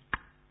 inches.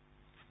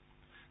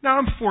 Now,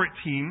 I'm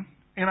 14,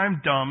 and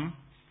I'm dumb.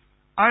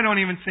 I don't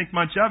even think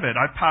much of it.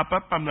 I pop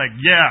up, I'm like,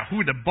 yeah,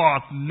 who the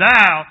boss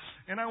now?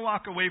 And I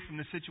walk away from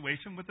the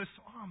situation with this,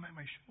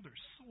 my shoulder's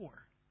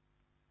sore.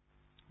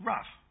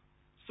 Rough.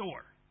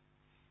 Sore.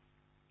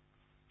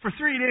 For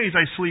 3 days,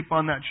 I sleep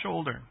on that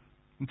shoulder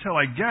until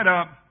I get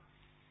up,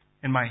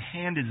 and my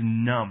hand is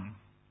numb.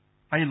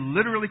 I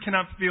literally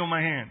cannot feel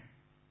my hand.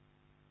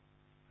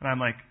 And I'm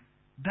like,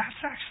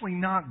 that's actually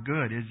not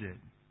good, is it?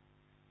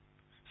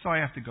 So I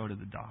have to go to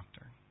the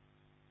doctor,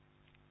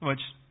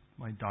 which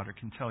my daughter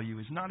can tell you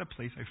is not a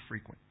place I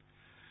frequent.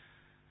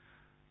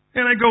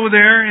 And I go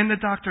there, and the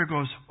doctor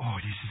goes,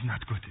 this is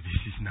not good.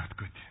 This is not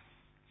good.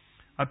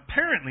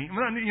 Apparently,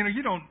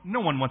 no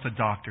one wants a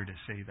doctor to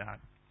say that.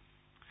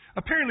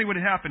 Apparently what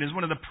had happened is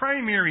one of the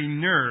primary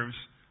nerves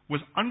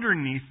was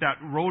underneath that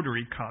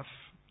rotary cuff.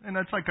 And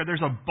that's like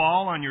there's a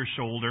ball on your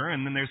shoulder,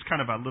 and then there's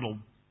kind of a little,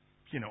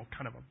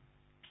 kind of a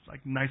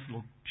like nice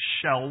little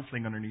shell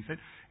thing underneath it.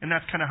 And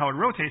that's kind of how it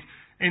rotates.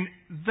 And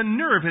the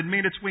nerve had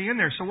made its way in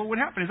there. So what would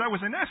happen is I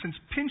was, in essence,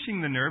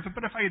 pinching the nerve.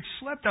 But if I had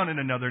slept on it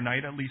another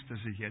night, at least as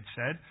he had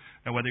said,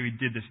 now whether he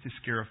did this to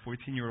scare a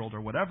 14-year-old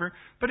or whatever,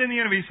 but in the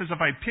end of it, he says,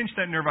 if I pinched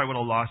that nerve, I would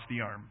have lost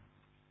the arm.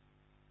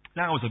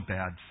 That was a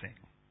bad thing.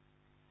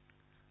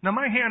 Now,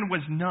 my hand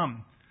was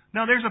numb.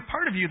 Now, there's a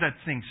part of you that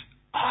thinks,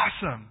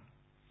 awesome.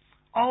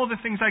 All of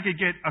the things I could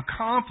get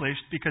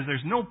accomplished because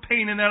there's no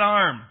pain in that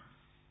arm.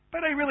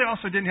 But I really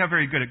also didn't have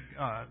very good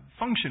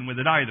function with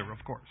it either,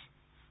 of course.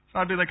 So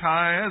I'd be like,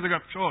 hi, how's it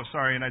going? Oh,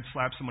 sorry, and I'd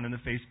slap someone in the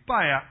face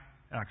by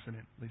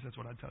accident. At least that's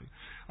what I'd tell you.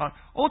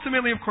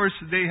 Ultimately, of course,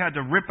 they had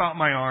to rip out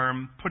my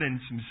arm, put in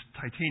some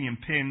titanium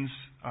pins.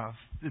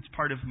 It's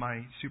part of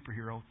my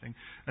superhero thing.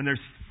 And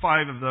there's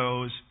 5 of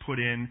those put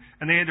in.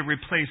 And they had to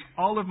replace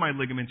all of my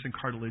ligaments and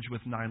cartilage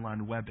with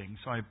nylon webbing.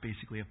 So I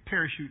basically have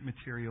parachute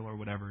material or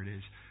whatever it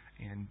is.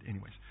 And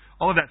anyways,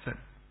 all of that said.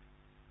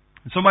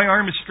 And so my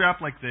arm is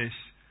strapped like this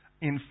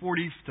in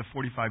 40 to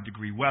 45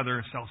 degree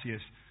weather,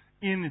 Celsius,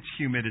 in it's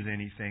humid as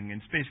anything,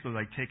 and it's basically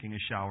like taking a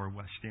shower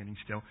while standing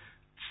still.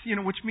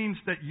 Which means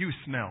that you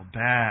smell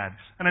bad.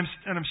 And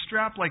I'm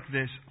strapped like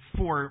this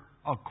for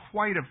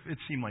it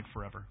seemed like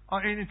forever.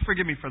 And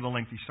forgive me for the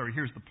lengthy story.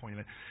 Here's the point of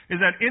it. Is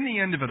that in the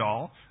end of it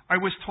all, I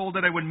was told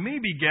that I would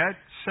maybe get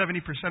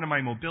 70% of my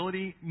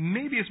mobility,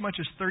 maybe as much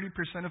as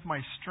 30% of my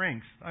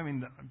strength. I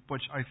mean,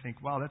 which I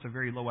think, wow, that's a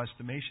very low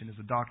estimation as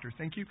a doctor.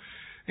 Thank you.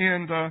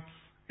 And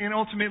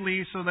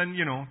ultimately,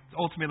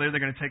 ultimately they're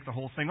going to take the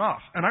whole thing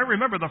off. And I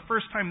remember the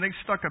first time they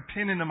stuck a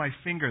pin into my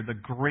finger, the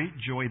great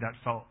joy that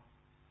felt.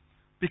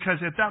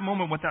 Because at that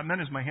moment, what that meant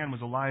is my hand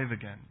was alive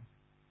again.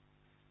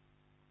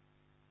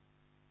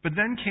 But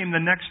then came the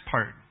next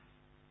part.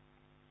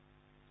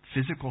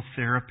 Physical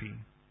therapy.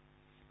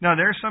 Now,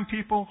 there are some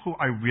people who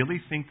I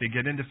really think they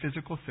get into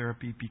physical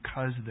therapy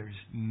because there's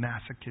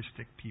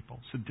sadistic people,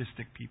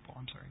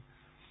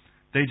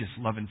 They just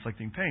love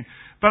inflicting pain.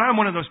 But I'm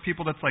one of those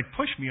people that's like,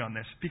 push me on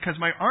this. Because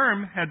my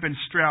arm had been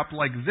strapped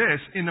like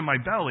this into my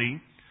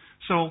belly.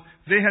 So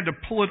they had to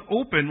pull it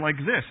open like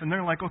this. And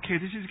they're like,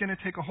 okay, this is going to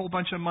take a whole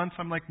bunch of months.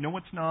 I'm like, no,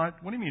 it's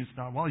not. What do you mean it's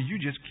not? Well, you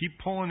just keep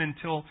pulling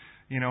until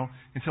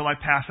I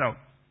pass out.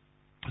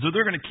 So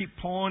they're going to keep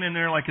pulling, and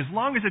they're like, as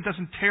long as it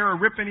doesn't tear or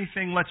rip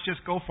anything, let's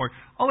just go for it.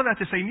 All of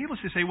that to say, needless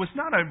to say, was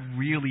not a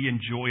really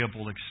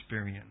enjoyable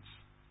experience.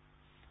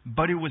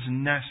 But it was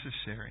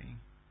necessary.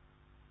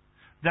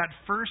 That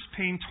first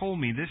pain told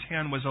me this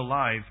hand was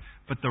alive,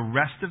 but the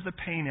rest of the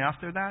pain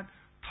after that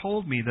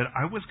told me that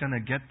I was going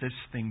to get this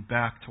thing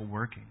back to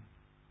working.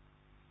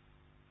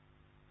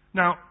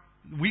 Now,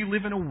 we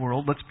live in a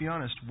world, let's be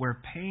honest, where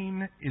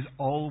pain is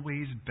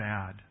always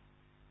bad.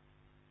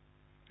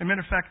 As a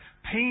matter of fact,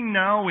 pain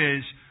now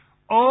is,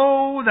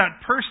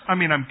 that person,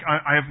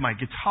 I have my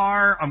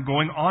guitar, I'm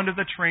going onto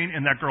the train,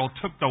 and that girl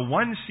took the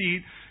one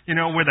seat,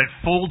 where that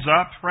folds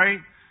up, right?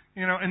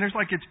 And there's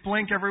like, it's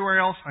blank everywhere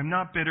else. I'm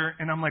not bitter.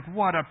 And I'm like,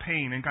 what a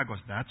pain. And God goes,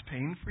 that's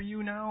pain for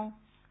you now?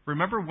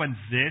 Remember when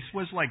this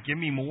was like, give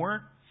me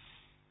more?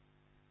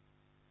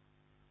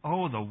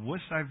 Oh, the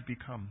wuss I've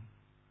become.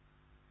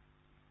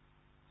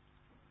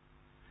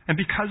 And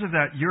because of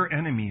that, your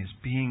enemy is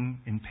being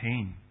in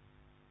pain.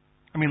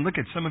 Look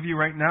at some of you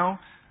right now.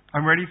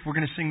 I'm ready. We're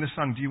going to sing this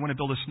song. Do you want to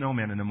build a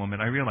snowman in a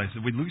moment? I realize,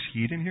 did we lose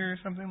heat in here or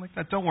something like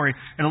that? Don't worry.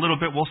 In a little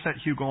bit, we'll set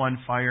Hugo on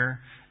fire,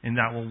 and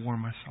that will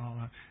warm us all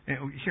up.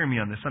 Hear me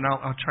on this, and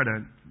I'll try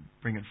to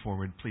bring it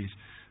forward, please.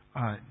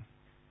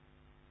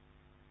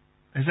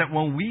 Is that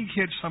when we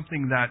hit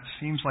something that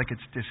seems like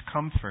it's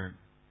discomfort,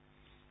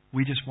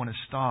 we just want to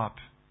stop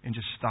and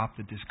just stop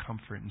the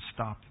discomfort and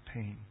stop the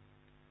pain.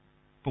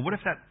 But what if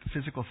that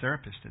physical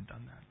therapist had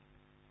done that?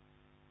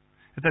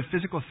 If that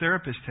physical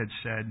therapist had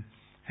said,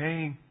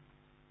 hey,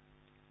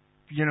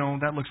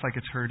 that looks like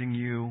it's hurting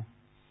you.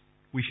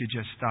 We should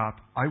just stop.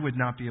 I would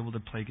not be able to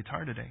play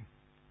guitar today.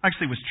 I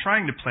actually was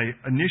trying to play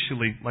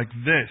initially like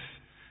this,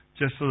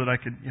 just so that I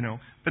could,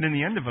 But in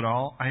the end of it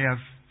all, I have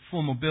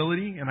full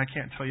mobility, and I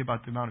can't tell you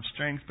about the amount of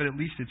strength, but at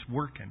least it's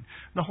working.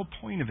 The whole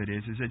point of it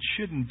is it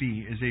shouldn't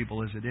be as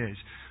able as it is.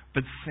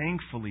 But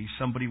thankfully,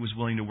 somebody was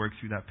willing to work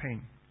through that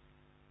pain.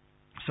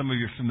 Some of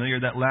you are familiar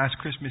that last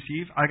Christmas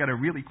Eve, I got a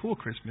really cool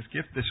Christmas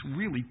gift, this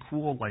really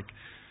cool,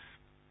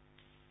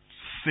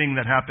 thing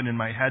that happened in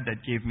my head that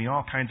gave me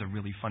all kinds of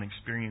really fun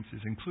experiences,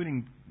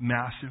 including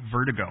massive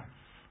vertigo.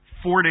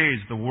 4 days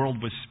the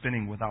world was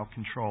spinning without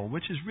control,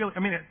 which is really,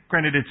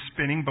 granted it's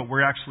spinning, but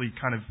we're actually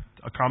kind of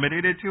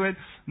accommodated to it.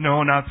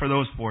 No, not for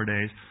those 4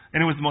 days.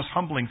 And it was the most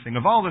humbling thing.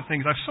 Of all the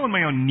things, I've sewn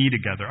my own knee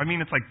together.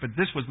 But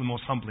this was the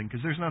most humbling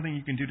because there's nothing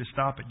you can do to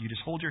stop it. You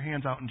just hold your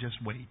hands out and just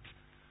wait.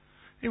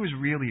 It was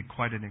really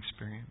quite an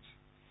experience.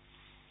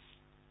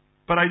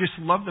 But I just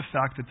love the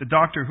fact that the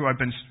doctor who I've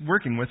been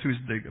working with, who's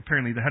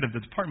apparently the head of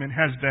the department,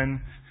 has been,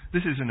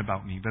 this isn't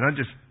about me, but I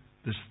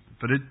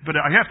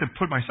have to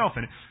put myself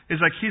in it.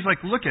 He's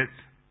like, look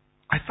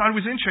I thought it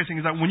was interesting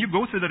is that when you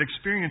go through that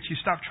experience, you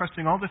stop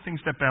trusting all the things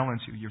that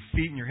balance you, your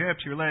feet and your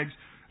hips, your legs,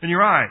 and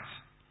your eyes.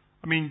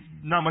 I mean,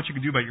 not much you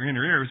can do about your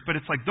inner ears, but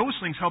it's like those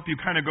things help you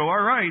kind of go,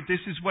 all right, this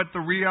is what the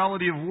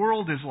reality of the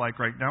world is like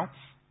right now.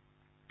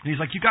 And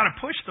he's like, you got to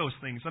push those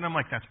things. And I'm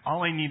like, that's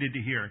all I needed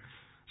to hear.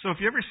 So if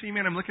you ever see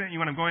me and I'm looking at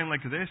you and I'm going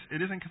like this,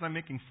 it isn't because I'm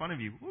making fun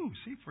of you. Ooh,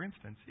 see, for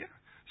instance, yeah.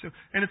 So,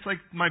 and it's like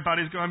my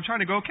body's going, I'm trying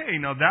to go, okay,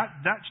 now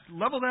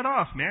level that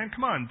off, man.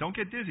 Come on, don't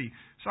get dizzy.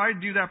 So I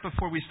do that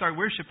before we start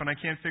worship and I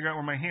can't figure out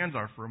where my hands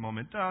are for a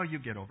moment. Oh, you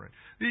get over it.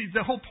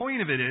 The whole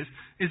point of it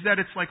is that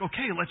it's like,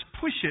 okay, let's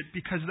push it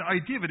because the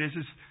idea of it is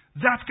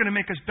that's going to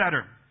make us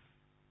better.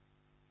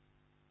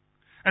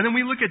 And then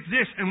we look at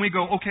this and we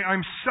go, okay,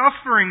 I'm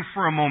suffering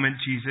for a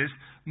moment, Jesus.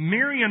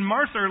 Mary and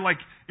Martha are like,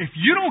 if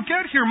you don't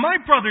get here, my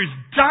brother's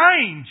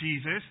dying,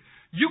 Jesus.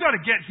 You got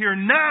to get here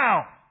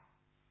now.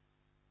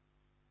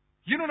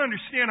 You don't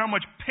understand how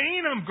much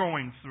pain I'm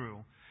going through.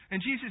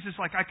 And Jesus is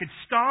like, I could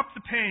stop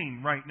the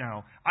pain right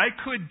now. I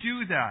could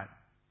do that.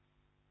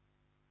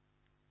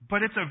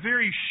 But it's a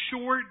very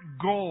short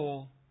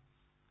goal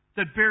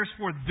that bears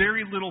forth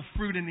very little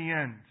fruit in the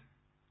end.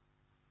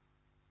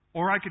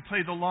 Or I could play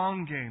the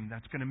long game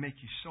that's going to make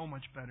you so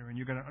much better and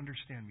you're going to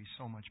understand me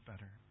so much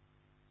better.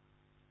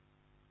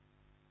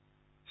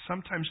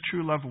 Sometimes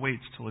true love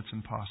waits till it's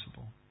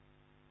impossible.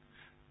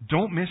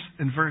 Don't miss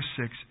in verse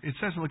 6, it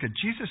says, look at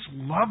Jesus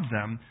loved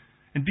them,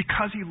 and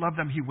because he loved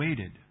them, he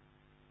waited.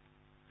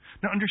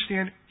 Now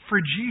understand, for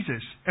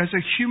Jesus, as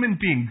a human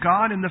being,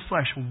 God in the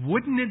flesh,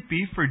 wouldn't it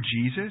be for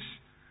Jesus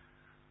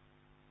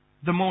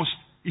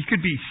he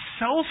could be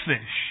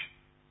selfish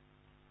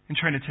in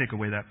trying to take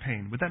away that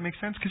pain. Would that make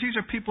sense? Because these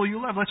are people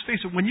you love. Let's face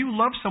it, when you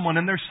love someone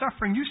and they're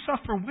suffering, you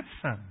suffer with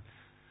them.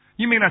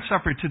 You may not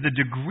suffer to the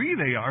degree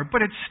they are,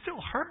 but it still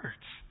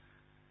hurts.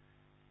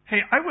 Hey,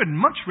 I would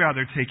much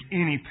rather take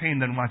any pain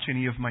than watch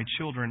any of my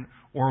children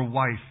or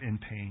wife in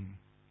pain.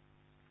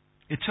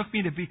 It took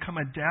me to become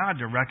a dad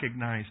to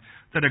recognize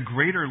that a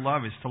greater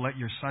love is to let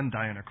your son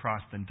die on a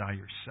cross than die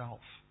yourself.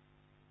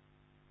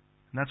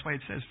 And that's why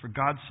it says, for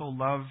God so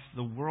loved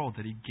the world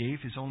that he gave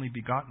his only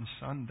begotten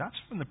Son. That's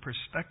from the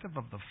perspective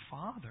of the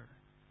Father.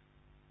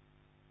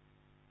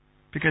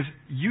 Because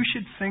you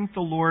should thank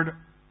the Lord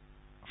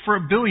for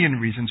a billion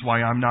reasons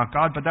why I'm not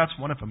God, but that's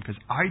one of them. Because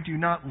I do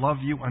not love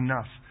you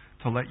enough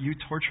to let you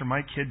torture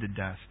my kid to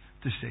death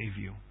to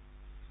save you.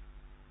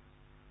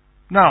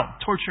 Now,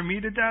 torture me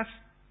to death?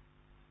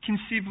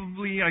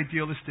 Conceivably,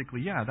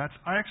 idealistically, yeah,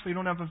 I actually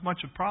don't have as much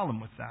a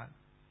problem with that.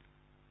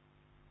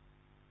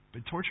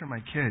 But torture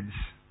my kids,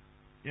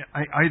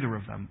 either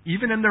of them,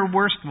 even in their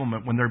worst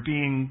moment when they're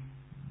being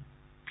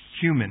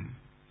human,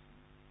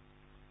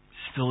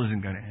 still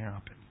isn't going to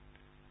happen.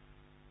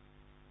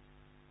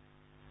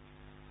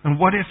 And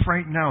what if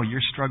right now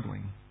you're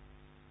struggling?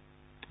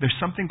 There's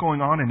something going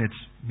on and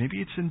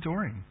maybe it's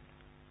enduring.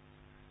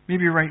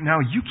 Maybe right now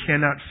you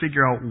cannot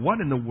figure out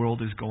what in the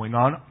world is going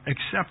on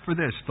except for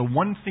this. The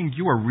one thing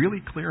you are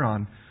really clear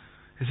on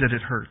is that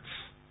it hurts.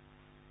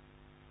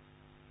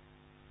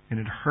 And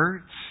it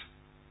hurts.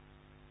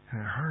 And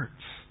it hurts.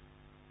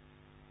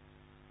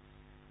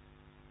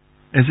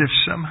 As if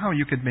somehow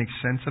you could make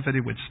sense of it,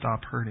 it would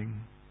stop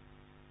hurting.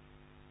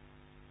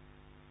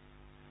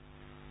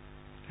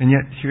 And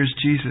yet, here's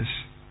Jesus.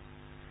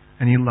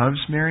 And he loves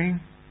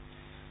Mary.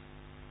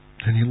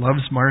 And he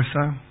loves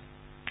Martha.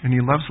 And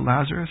he loves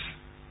Lazarus.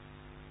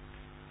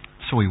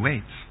 So he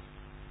waits.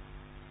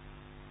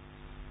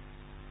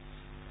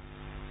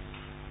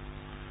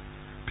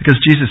 Because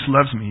Jesus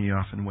loves me, he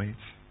often waits.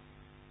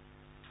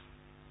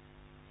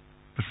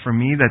 But for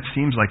me, that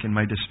seems like in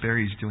my despair,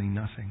 he's doing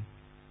nothing.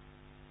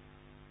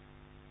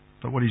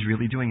 But what he's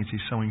really doing is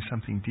he's sowing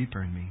something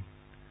deeper in me.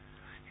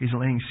 He's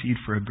laying seed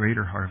for a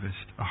greater harvest,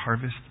 a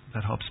harvest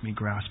that helps me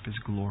grasp his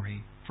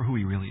glory for who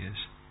he really is.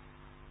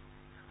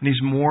 And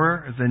he's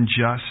more than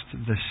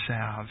just the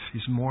salve.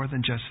 He's more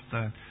than just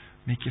the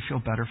make you feel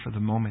better for the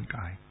moment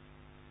guy.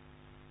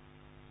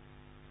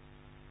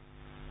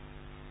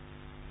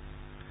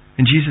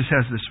 And Jesus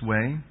has this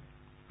way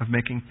of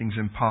making things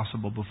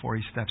impossible before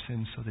he steps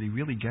in so that he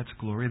really gets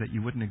glory that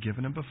you wouldn't have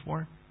given him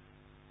before.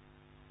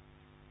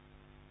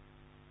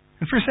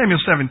 In 1 Samuel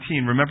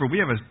 17, remember, we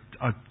have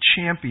a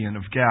champion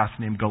of Gath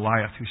named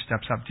Goliath who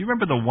steps up. Do you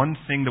remember the one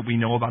thing that we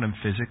know about him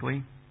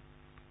physically?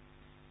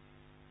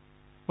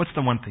 What's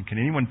the one thing? Can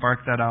anyone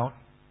bark that out?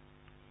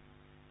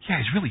 Yeah,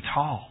 he's really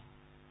tall.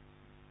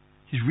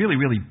 He's really,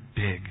 really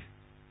big.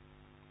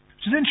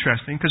 Which is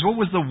interesting, because what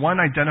was the one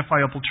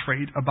identifiable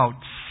trait about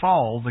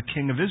Saul, the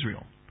king of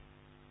Israel?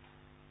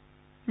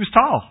 He was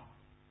tall.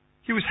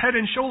 He was head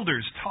and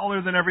shoulders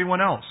taller than everyone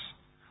else.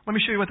 Let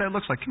me show you what that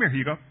looks like. Come here,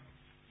 Hugo.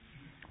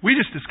 We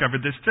just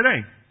discovered this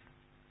today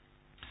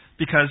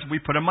because we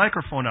put a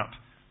microphone up.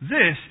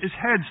 This is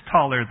heads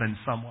taller than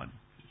someone.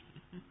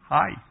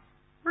 Hi.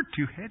 We're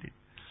two-headed.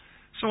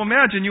 So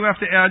imagine you have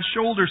to add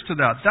shoulders to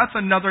that. That's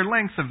another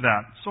length of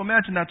that. So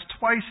imagine that's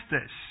twice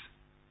this.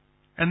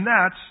 And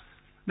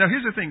now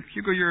here's the thing.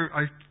 Hugo,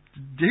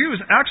 he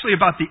was actually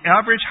about the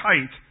average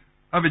height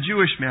of a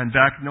Jewish man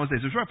back in those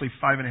days. It was roughly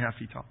 5.5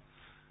 feet tall.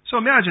 So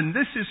imagine,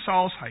 this is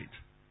Saul's height.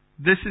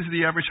 This is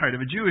the average height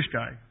of a Jewish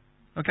guy.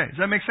 Okay, does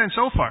that make sense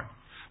so far?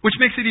 Which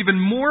makes it even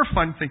more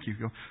fun. Thank you.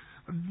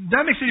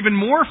 That makes it even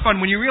more fun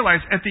when you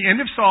realize at the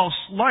end of Saul's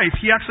life,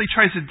 he actually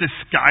tries to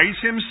disguise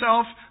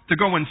himself to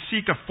go and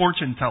seek a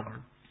fortune teller.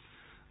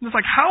 And it's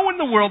like, how in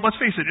the world, let's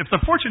face it, if the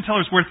fortune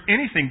teller is worth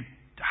anything,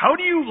 how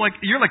do you,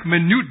 you're like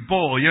Manute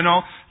Bol, you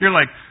know? You're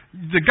like,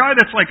 the guy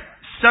that's like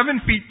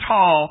 7 feet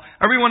tall,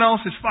 everyone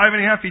else is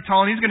 5.5 feet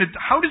tall, and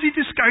how does he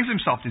disguise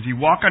himself? Does he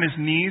walk on his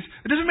knees?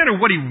 It doesn't matter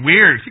what he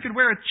wears. He could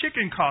wear a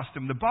chicken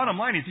costume. The bottom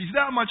line is he's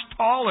that much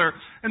taller,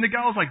 and the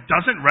gal's like,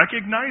 doesn't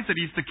recognize that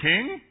he's the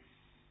king?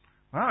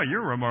 Wow,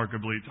 you're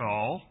remarkably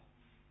tall.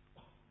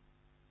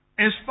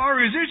 As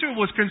far as Israel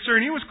was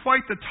concerned, he was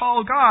quite the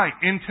tall guy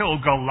until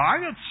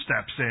Goliath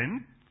steps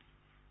in.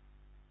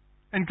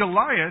 And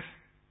Goliath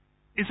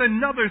is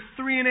another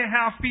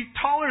 3.5 feet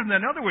taller than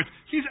that. In other words,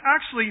 he's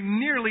actually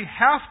nearly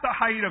half the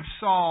height of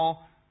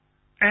Saul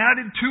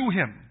added to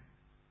him.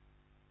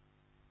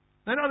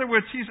 In other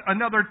words, he's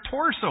another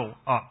torso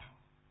up.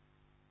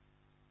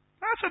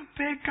 That's a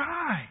big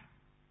guy.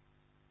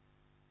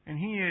 And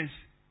he is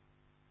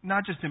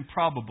not just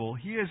improbable,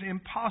 he is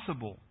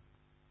impossible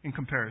in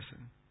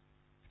comparison.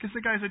 Because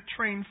the guy's a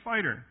trained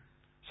fighter.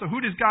 So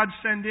who does God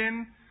send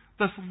in?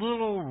 This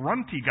little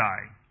runty guy.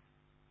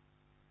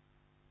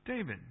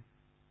 David.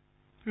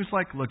 Who's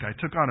like, look, I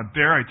took on a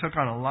bear, I took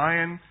on a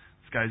lion.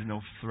 This guy's no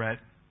threat.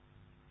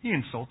 He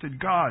insulted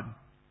God.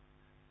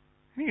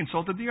 He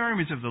insulted the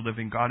armies of the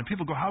living God. And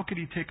people go, how could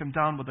he take him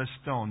down with a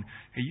stone?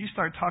 Hey, you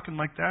start talking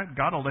like that,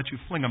 God will let you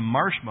fling a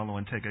marshmallow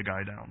and take a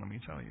guy down, let me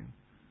tell you.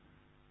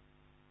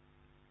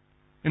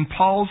 In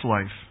Paul's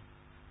life,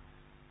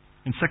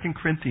 in 2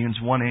 Corinthians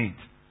 1:8,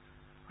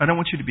 I don't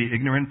want you to be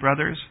ignorant,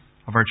 brothers,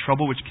 of our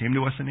trouble which came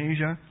to us in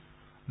Asia,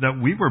 that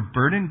we were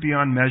burdened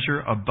beyond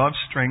measure, above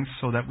strength,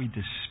 so that we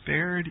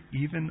despaired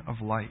even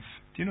of life.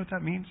 Do you know what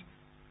that means?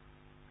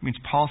 It means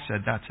Paul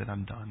said, that's it,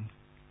 I'm done.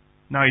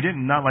 Now, he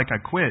didn't, not like I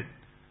quit.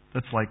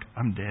 That's like,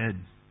 I'm dead.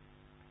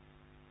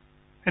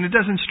 And it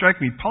doesn't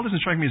strike me, Paul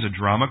doesn't strike me as a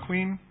drama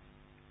queen.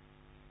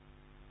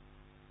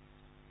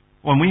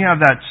 When we have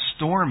that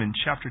storm in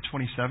chapter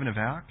 27 of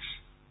Acts,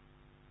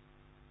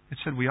 it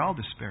said we all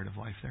despaired of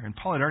life there. And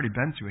Paul had already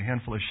been through a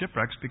handful of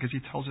shipwrecks because he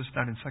tells us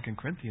that in 2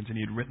 Corinthians, and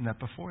he had written that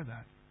before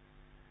that.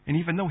 And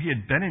even though he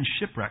had been in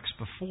shipwrecks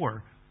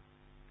before,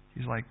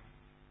 he's like,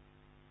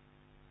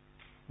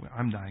 well,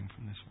 I'm dying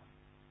from this one.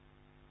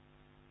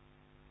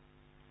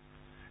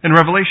 In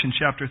Revelation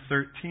chapter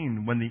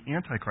 13, when the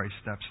Antichrist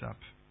steps up,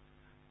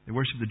 they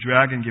worship the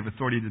dragon, give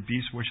authority to the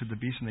beast, worship the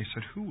beast, and they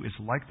said, who is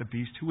like the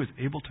beast? Who is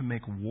able to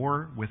make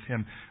war with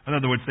him? In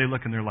other words, they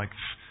look and they're like,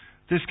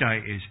 this guy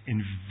is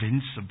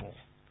invincible.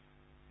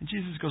 And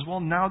Jesus goes, well,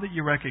 now that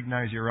you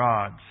recognize your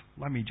odds,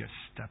 let me just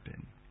step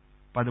in.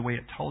 By the way,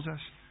 it tells us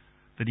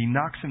that he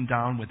knocks him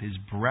down with his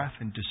breath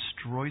and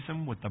destroys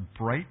him with the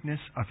brightness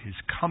of his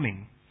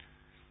coming.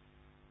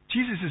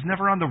 Jesus is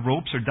never on the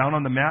ropes or down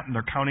on the mat and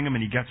they're counting him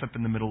and he gets up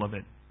in the middle of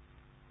it.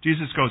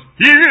 Jesus goes,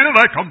 here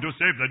I come to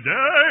save the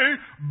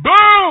day.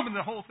 Boom! And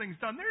the whole thing's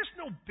done. There's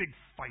no big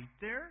fight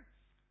there.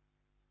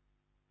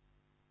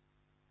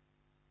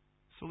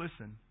 So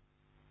listen.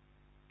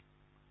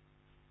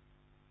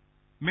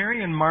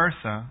 Mary and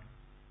Martha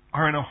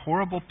are in a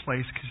horrible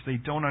place because they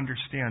don't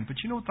understand. But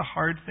you know what the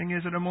hard thing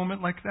is at a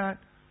moment like that?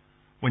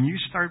 When you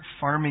start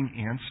farming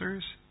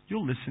answers,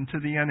 you'll listen to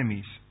the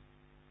enemies.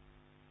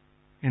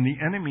 And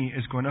the enemy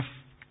is going to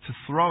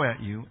throw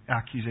at you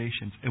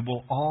accusations. It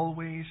will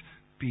always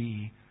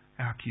be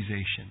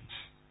accusations.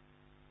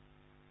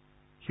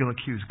 He'll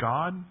accuse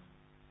God.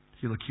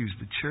 He'll accuse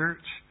the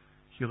church.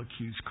 He'll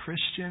accuse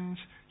Christians.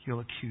 He'll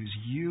accuse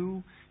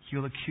you.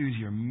 He'll accuse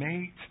your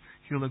mate.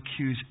 He'll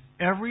accuse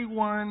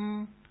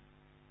everyone.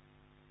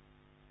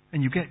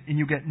 And you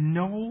get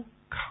no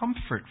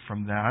comfort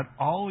from that.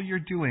 All you're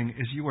doing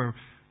is you are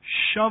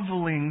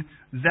shoveling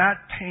that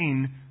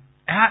pain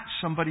at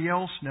somebody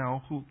else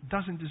now who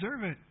doesn't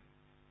deserve it.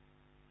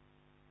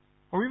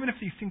 Or even if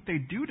you think they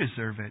do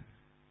deserve it,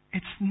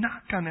 it's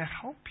not going to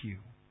help you.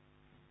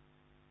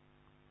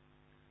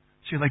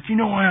 So you're like, you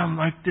know why I'm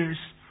like this?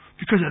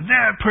 Because of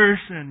that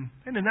person.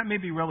 And then that may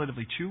be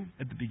relatively true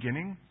at the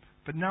beginning.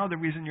 But now the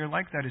reason you're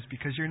like that is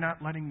because you're not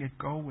letting it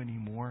go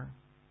anymore.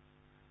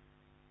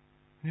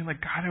 And you're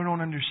like, God, I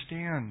don't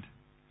understand.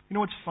 You know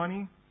what's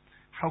funny?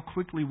 How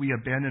quickly we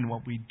abandon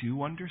what we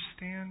do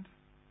understand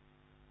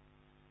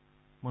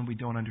when we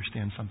don't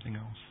understand something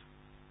else.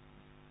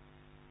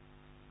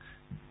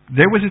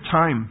 There was a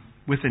time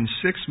within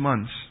 6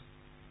 months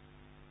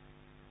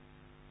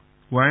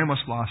where I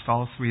almost lost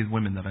all 3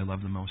 women that I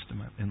love the most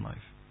in life.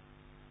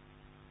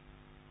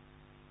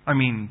 I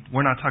mean,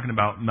 we're not talking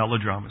about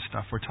melodrama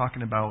stuff. We're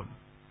talking about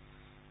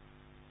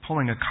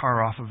pulling a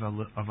car off of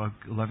a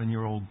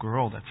 11-year-old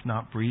girl that's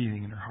not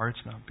breathing and her heart's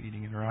not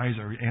beating and her eyes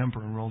are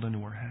amber and rolled into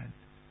her head.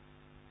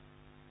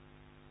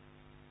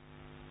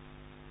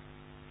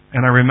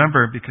 And I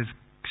remember because,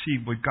 see,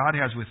 what God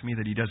has with me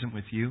that He doesn't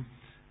with you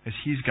is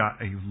He's got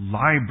a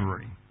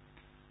library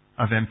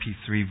of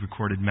MP3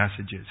 recorded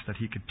messages that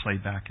he could play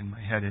back in my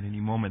head at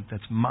any moment.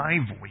 That's my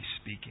voice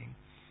speaking.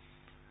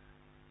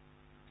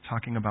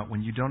 Talking about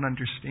when you don't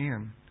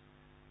understand,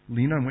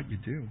 lean on what you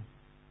do.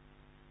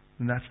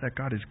 And that's that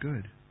God is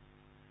good.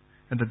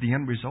 And that the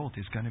end result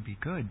is going to be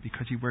good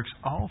because He works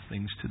all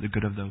things to the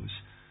good of those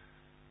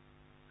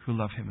who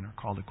love Him and are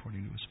called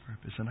according to His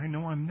purpose. And I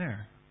know I'm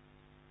there.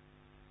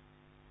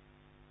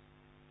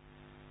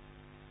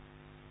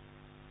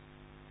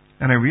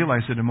 And I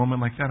realized at a moment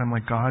like that, I'm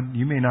like, God,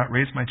 you may not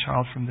raise my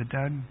child from the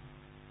dead,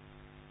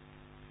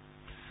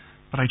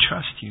 but I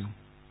trust you.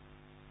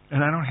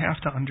 And I don't have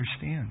to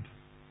understand.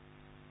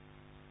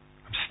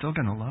 I'm still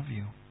going to love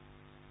you.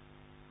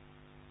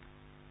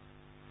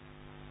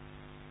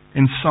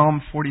 In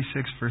Psalm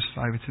 46, verse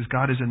 5, it says,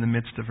 God is in the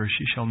midst of her.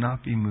 She shall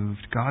not be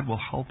moved. God will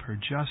help her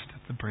just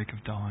at the break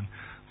of dawn.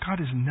 God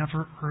is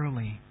never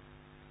early.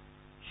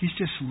 He's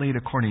just late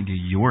according to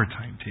your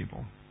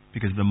timetable.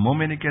 Because the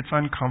moment it gets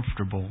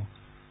uncomfortable,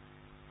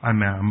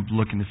 I'm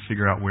looking to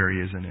figure out where He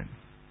is in it.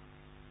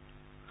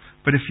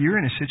 But if you're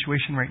in a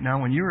situation right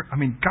now when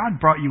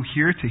God brought you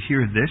here to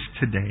hear this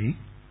today,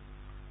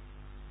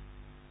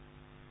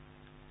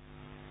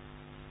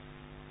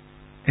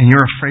 and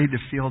you're afraid to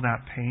feel that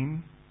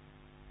pain,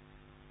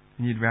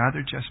 and you'd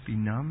rather just be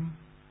numb,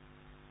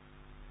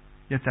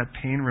 yet that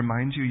pain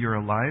reminds you you're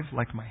alive,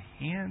 like my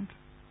hand,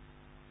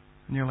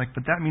 and you're like,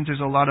 but that means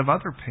there's a lot of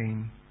other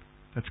pain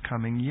that's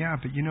coming. Yeah,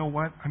 but you know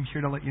what? I'm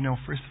here to let you know,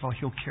 first of all,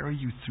 He'll carry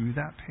you through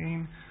that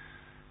pain,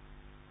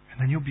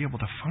 and then you'll be able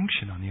to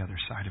function on the other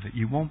side of it.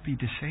 You won't be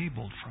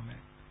disabled from it.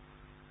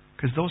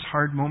 Because those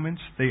hard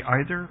moments, they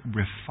either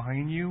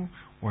refine you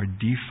or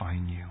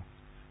define you.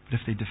 But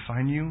if they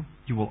define you,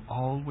 you will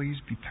always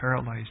be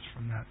paralyzed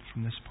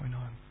from this point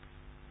on.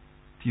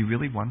 Do you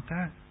really want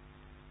that?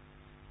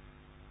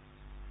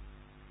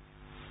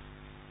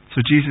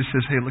 So Jesus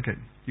says, hey, look,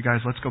 you guys,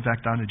 let's go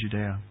back down to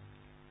Judea.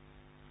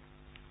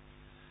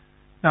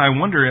 Now, I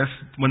wonder if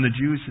when the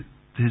Jews,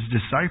 His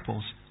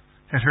disciples,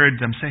 had heard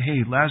them say,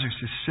 hey, Lazarus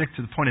is sick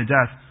to the point of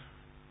death,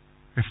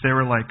 if they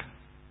were like,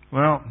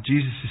 well,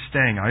 Jesus is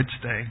staying, I'd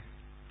stay.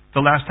 The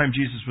last time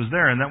Jesus was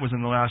there, and that was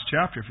in the last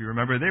chapter, if you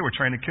remember, they were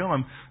trying to kill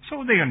Him,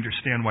 so they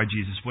understand why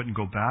Jesus wouldn't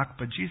go back.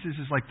 But Jesus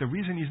is like, the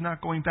reason He's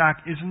not going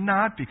back is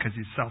not because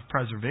He's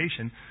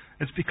self-preservation.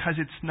 It's because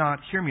it's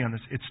not, hear me on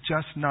this, it's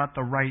just not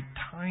the right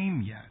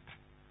time yet.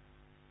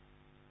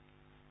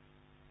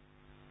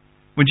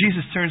 When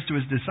Jesus turns to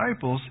His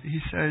disciples, when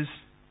He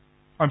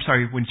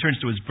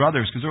turns to His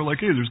brothers, because they're like,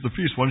 hey, there's the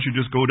feast, why don't you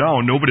just go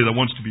down? Nobody that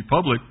wants to be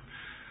public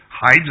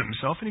hides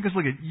himself. And He goes,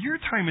 look,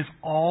 your time is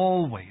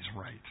always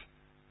right.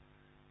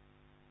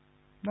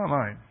 Not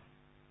mine.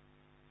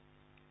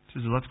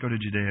 He says, let's go to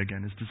Judea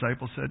again. His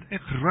disciples said,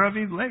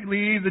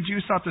 lately the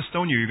Jews sought to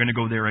stone you. You're going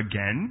to go there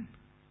again?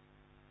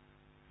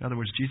 In other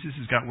words, Jesus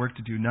has got work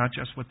to do, not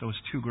just with those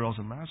two girls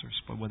and Lazarus,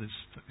 but with His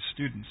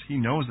students. He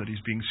knows that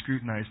He's being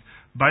scrutinized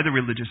by the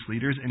religious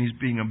leaders, and He's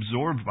being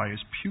absorbed by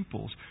His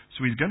pupils.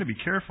 So He's going to be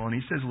careful. And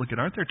He says, look,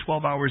 aren't there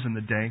 12 hours in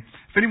the day?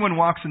 If anyone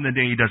walks in the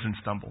day, he doesn't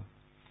stumble,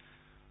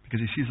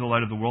 because he sees the light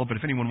of the world. But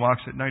if anyone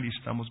walks at night, he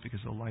stumbles because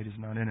the light is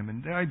not in him.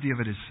 And the idea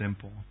of it is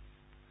simple.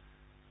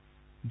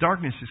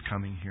 Darkness is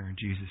coming here,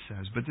 Jesus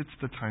says, but it's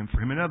the time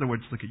for Him. In other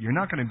words, look, you're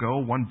not going to go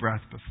one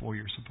breath before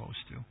you're supposed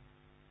to.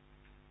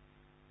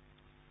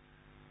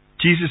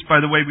 Jesus, by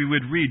the way, we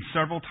would read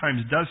several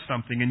times does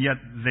something, and yet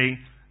they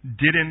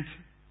didn't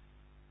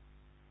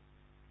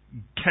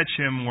catch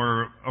Him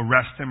or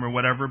arrest Him or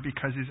whatever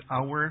because His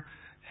hour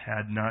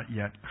had not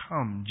yet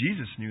come.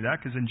 Jesus knew that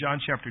because in John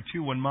chapter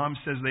 2, when Mom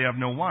says they have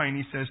no wine,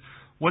 He says,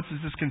 what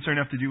does this concern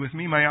have to do with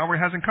me? My hour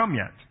hasn't come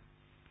yet.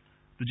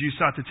 The Jews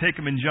sought to take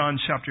Him in John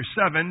chapter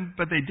 7,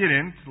 but they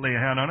didn't lay a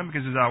hand on Him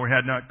because His hour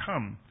had not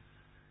come.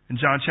 In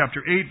John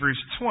chapter 8,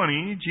 verse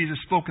 20, Jesus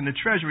spoke in the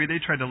treasury.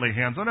 They tried to lay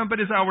hands on Him, but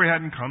His hour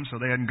hadn't come,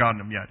 so they hadn't gotten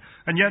Him yet.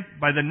 And yet,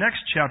 by the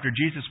next chapter,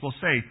 Jesus will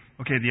say,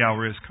 okay, the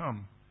hour has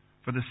come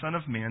for the Son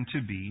of Man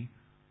to be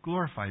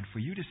glorified,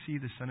 for you to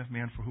see the Son of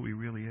Man for who He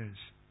really is.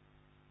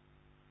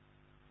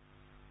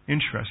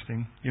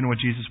 Interesting. You know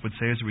what Jesus would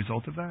say as a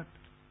result of that?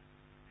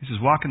 He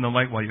says, walk in the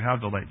light while you have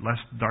the light,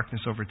 lest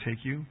darkness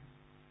overtake you.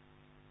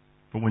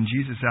 But when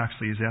Jesus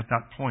actually is at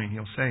that point,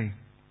 He'll say,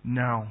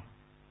 now,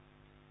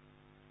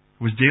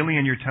 it was daily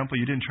in your temple,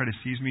 you didn't try to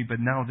seize me, but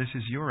now this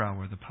is your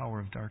hour, the power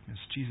of darkness.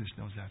 Jesus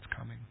knows that's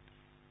coming.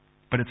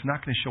 But it's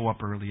not going to show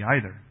up early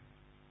either.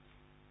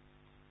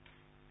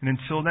 And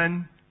until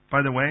then,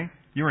 by the way,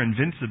 you're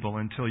invincible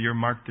until you're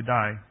marked to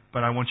die.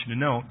 But I want you to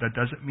know that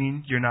doesn't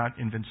mean you're not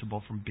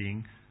invincible from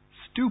being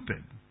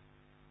stupid.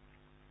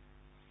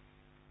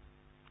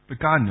 But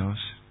God knows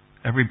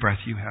every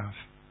breath you have.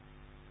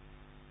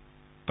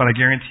 But I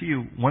guarantee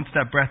you, once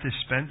that breath is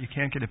spent, you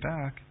can't get it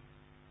back.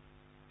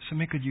 So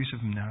make good use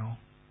of Him now.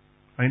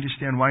 I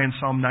understand why in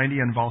Psalm 90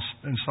 and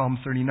in Psalm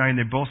 39,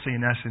 they both say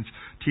in essence,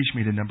 teach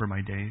me to number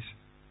my days.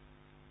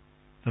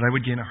 That I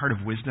would gain a heart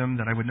of wisdom,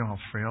 that I would know how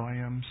frail I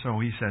am. So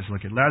He says,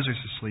 look, Lazarus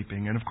is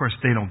sleeping. And of course,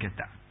 they don't get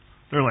that.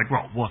 They're like,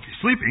 well, if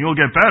he's sleeping, he'll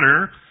get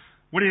better.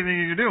 What do you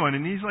think you're doing?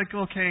 And he's like,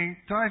 okay,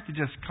 do I have to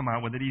just come out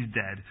with it? He's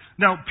dead.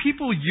 Now,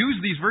 people use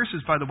these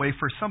verses, by the way,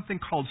 for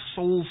something called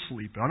soul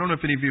sleep. I don't know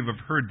if any of you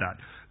have heard that.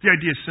 The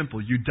idea is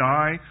simple. You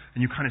die,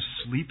 and you kind of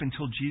sleep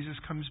until Jesus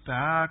comes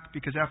back,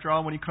 because after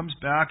all, when he comes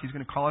back, he's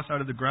going to call us out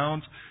of the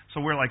ground.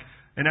 So we're like,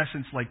 in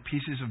essence, like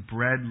pieces of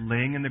bread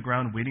laying in the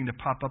ground, waiting to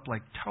pop up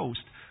like toast.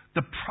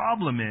 The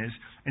problem is,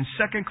 in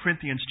 2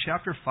 Corinthians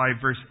chapter 5,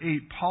 verse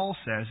 8, Paul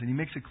says, and he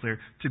makes it clear,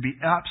 to be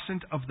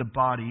absent of the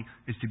body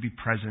is to be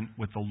present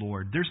with the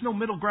Lord. There's no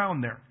middle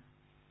ground there.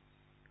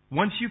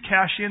 Once you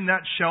cash in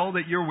that shell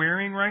that you're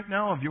wearing right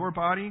now of your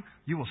body,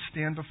 you will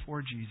stand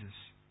before Jesus.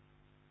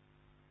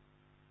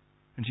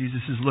 And Jesus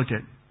says, look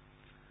it,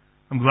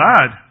 I'm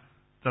glad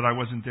that I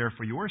wasn't there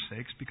for your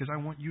sakes because I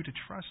want you to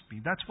trust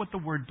me. That's what the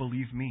word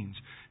believe means.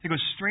 He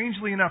goes,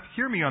 strangely enough,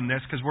 hear me on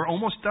this because we're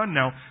almost done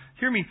now.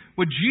 Hear me.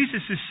 What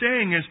Jesus is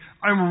saying is,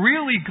 I'm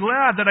really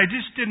glad that I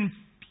just didn't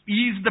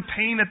ease the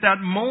pain at that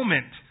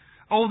moment.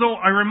 Although,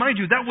 I remind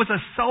you, that was a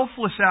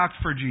selfless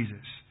act for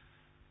Jesus.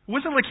 It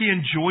wasn't like he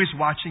enjoys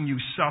watching you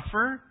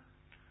suffer.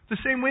 The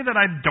same way that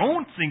I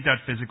don't think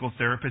that physical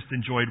therapist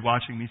enjoyed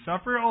watching me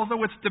suffer, although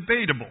it's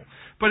debatable.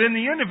 But in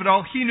the end of it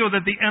all, he knew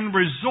that the end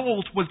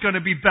result was going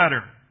to be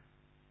better.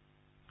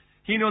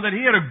 He knew that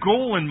he had a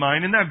goal in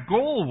mind, and that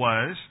goal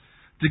was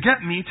to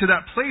get me to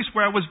that place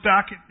where I was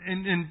back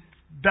in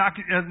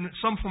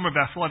some form of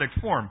athletic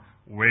form,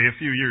 way a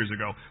few years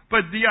ago.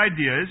 But the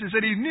idea is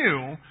that he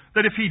knew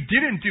that if he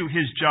didn't do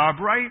his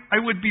job right, I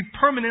would be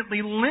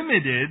permanently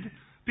limited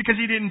because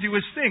he didn't do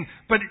his thing.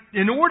 But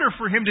in order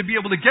for him to be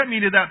able to get me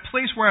to that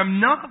place where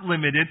I'm not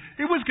limited,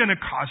 it was going to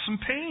cause some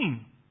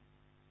pain.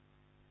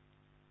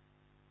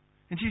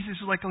 And Jesus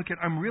is like, look,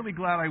 I'm really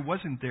glad I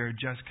wasn't there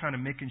just kind of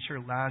making sure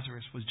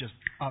Lazarus was just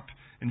up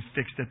and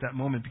fixed at that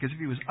moment. Because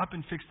if he was up and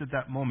fixed at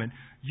that moment,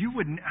 you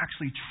wouldn't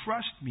actually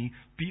trust me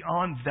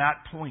beyond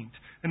that point.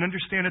 And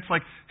understand it's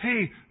like,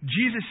 hey,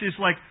 Jesus is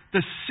like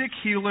the sick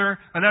healer,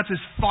 and that's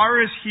as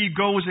far as he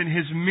goes in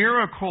his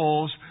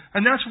miracles.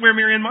 And that's where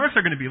Mary and Martha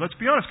are going to be. Let's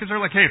be honest, because they're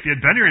like, hey, if he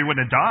had been here, he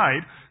wouldn't have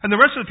died. And the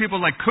rest of the people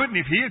are like, couldn't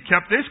if he had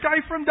kept this guy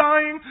from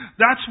dying?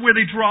 That's where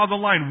they draw the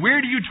line. Where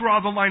do you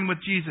draw the line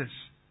with Jesus?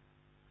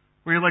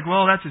 Where you're like,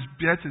 well, that's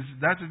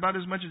about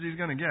as much as he's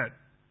going to get.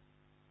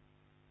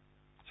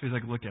 So he's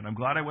like, look, I'm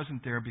glad I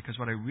wasn't there because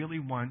what I really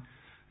want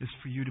is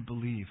for you to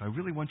believe. I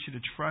really want you to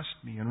trust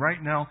me. And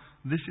right now,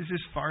 this is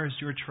as far as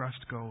your trust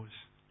goes.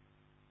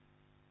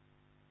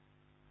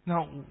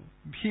 Now,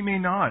 he may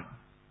not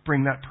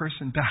bring that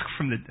person back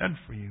from the dead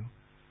for you.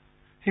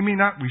 He may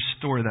not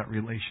restore that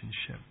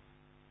relationship.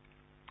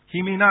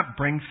 He may not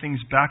bring things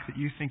back that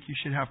you think you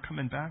should have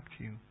coming back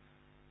to you.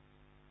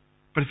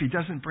 But if he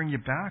doesn't bring you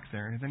back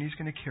there, then he's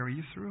going to carry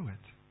you through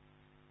it.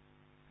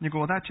 And you go,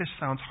 well, that just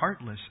sounds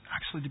heartless.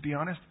 Actually, to be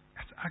honest,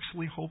 it's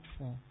actually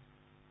hopeful.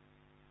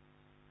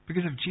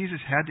 Because if Jesus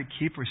had to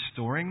keep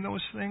restoring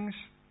those things,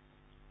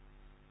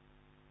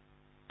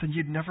 then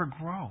you'd never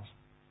grow.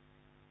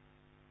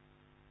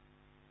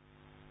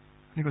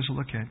 And he goes,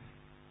 look at,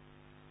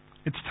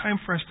 it's time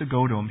for us to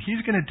go to him.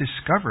 He's going to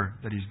discover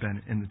that he's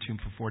been in the tomb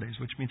for 4 days,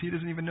 which means he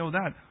doesn't even know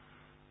that.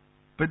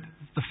 But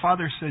the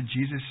Father said,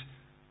 Jesus,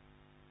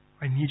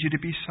 I need you to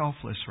be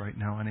selfless right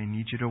now, and I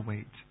need you to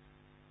wait.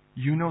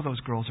 You know those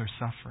girls are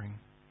suffering.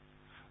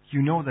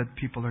 You know that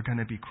people are going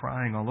to be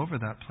crying all over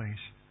that place.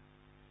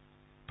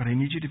 But I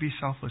need you to be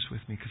selfless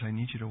with me because I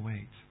need you to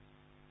wait.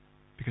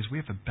 Because we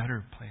have a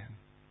better plan.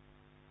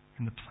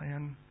 And the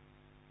plan,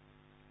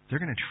 they're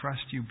going to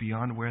trust you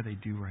beyond where they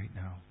do right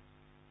now.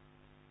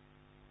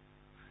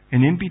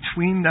 And in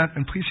between that,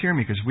 and please hear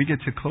me because we get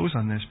to close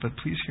on this, but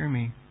please hear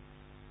me.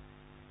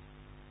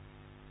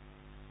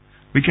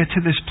 We get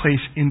to this place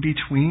in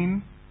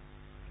between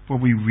where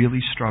we really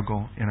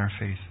struggle in our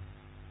faith.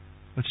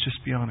 Let's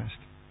just be honest.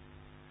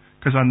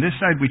 Because on this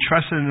side, we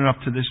trusted him up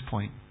to this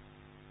point.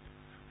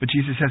 But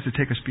Jesus has to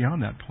take us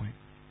beyond that point.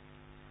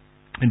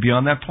 And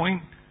beyond that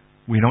point,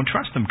 we don't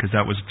trust him because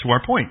that was to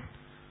our point.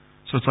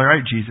 So it's like, all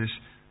right, Jesus,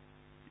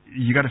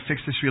 you got to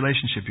fix this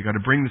relationship. You got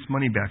to bring this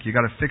money back. You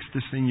got to fix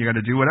this thing. You got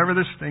to do whatever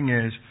this thing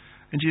is.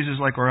 And Jesus is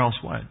like, or else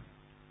what?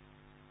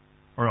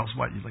 Or else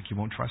what? You're like, you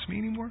won't trust me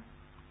anymore?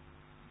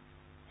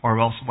 Or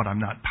else what, I'm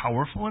not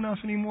powerful enough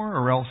anymore?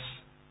 Or else,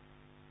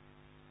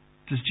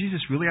 does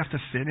Jesus really have to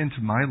fit into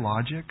my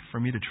logic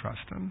for me to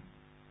trust him?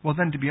 Well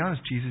then, to be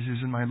honest, Jesus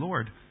isn't my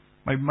Lord.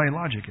 My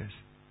logic is.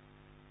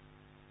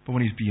 But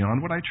when he's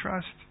beyond what I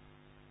trust,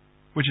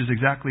 which is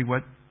exactly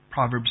what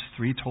Proverbs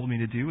 3 told me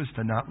to do, is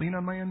to not lean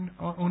on my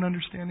own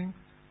understanding,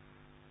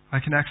 I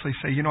can actually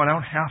say, you know what, I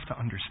don't have to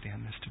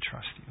understand this to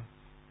trust you.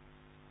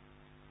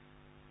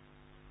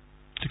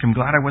 So I'm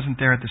glad I wasn't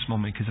there at this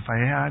moment, because if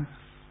I had,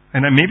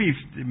 and maybe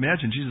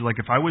imagine, Jesus, like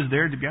if I was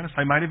there, to be honest,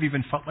 I might have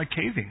even felt like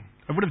caving.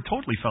 I would have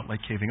totally felt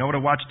like caving. I would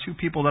have watched two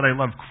people that I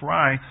love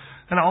cry,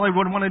 and all I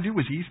would want to do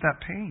was ease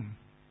that pain.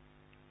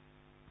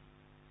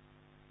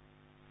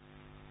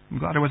 I'm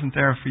glad I wasn't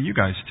there for you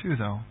guys too,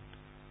 though.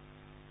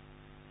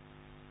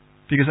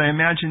 Because I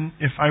imagine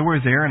if I were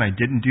there and I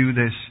didn't do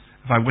this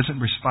if I wasn't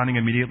responding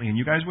immediately and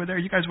you guys were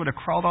there, you guys would have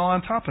crawled all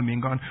on top of me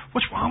and gone,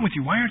 what's wrong with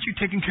you? Why aren't you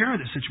taking care of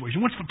this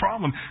situation? What's the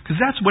problem? Because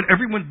that's what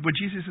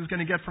Jesus is going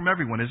to get from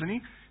everyone, isn't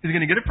he? He's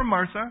going to get it from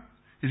Martha.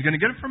 He's going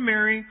to get it from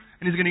Mary,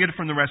 and he's going to get it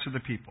from the rest of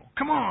the people.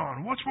 Come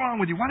on, what's wrong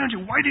with you? Why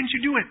didn't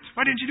you do it?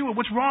 Why didn't you do it?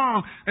 What's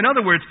wrong? In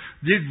other words,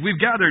 we've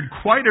gathered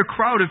quite a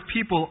crowd of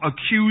people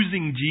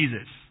accusing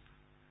Jesus.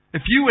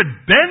 If you had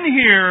been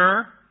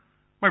here,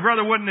 my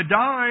brother wouldn't have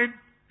died.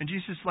 And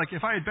Jesus is like,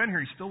 if I had been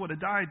here, he still would have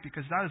died,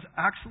 because that is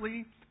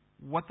actually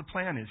what the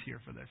plan is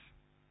here for this.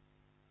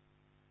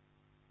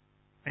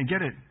 And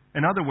get it?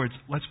 In other words,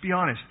 let's be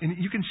honest. And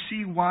you can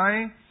see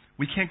why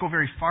we can't go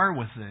very far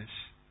with this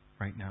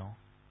right now.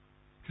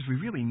 Because we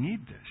really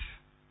need this.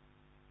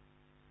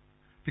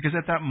 Because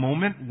at that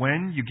moment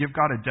when you give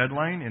God a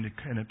deadline and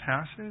it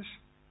passes,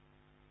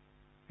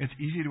 it's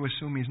easy to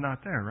assume he's not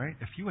there, right?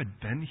 If you had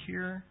been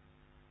here,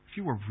 if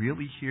you were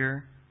really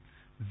here,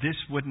 this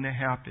wouldn't have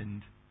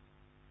happened.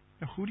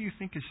 Now, who do you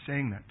think is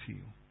saying that to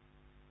you?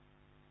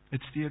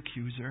 It's the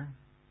accuser.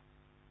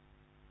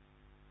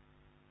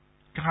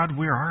 God,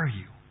 where are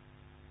you?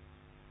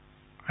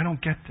 I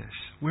don't get this.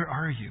 Where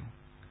are you?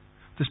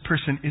 This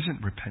person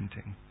isn't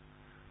repenting.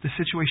 The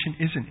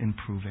situation isn't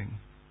improving.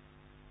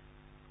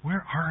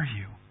 Where are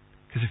you?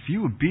 Because if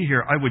you would be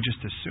here, I would just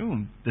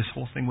assume this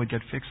whole thing would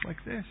get fixed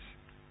like this.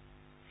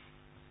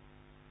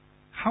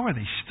 How are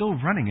they still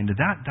running into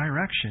that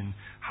direction?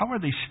 How are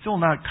they still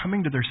not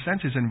coming to their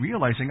senses and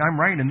realizing I'm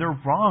right and they're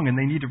wrong and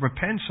they need to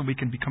repent so we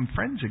can become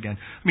friends again?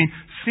 I mean,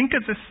 think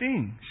of the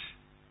things.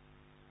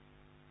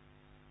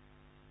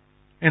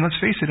 And let's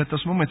face it, at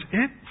those moments,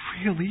 it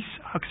really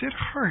sucks. It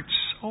hurts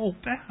so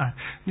bad.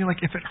 And you're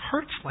like, if it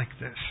hurts like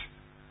this,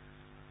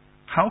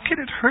 how can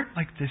it hurt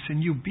like this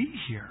and you be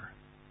here?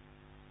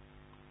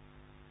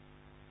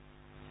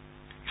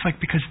 It's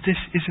like, because this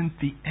isn't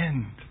the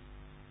end.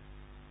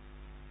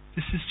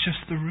 This is just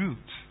the root.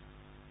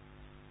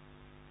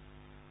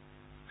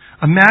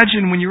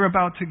 Imagine when you're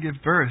about to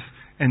give birth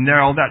and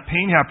there all that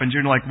pain happens,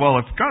 you're like, well,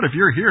 if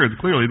you're here,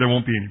 clearly there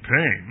won't be any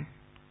pain.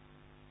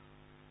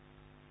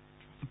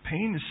 The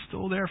pain is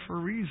still there for a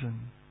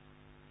reason.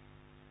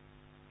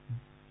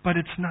 But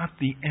it's not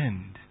the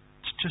end.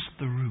 It's just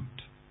the root.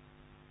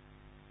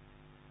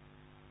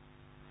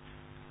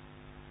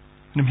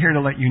 And I'm here to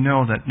let you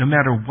know that no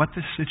matter what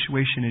the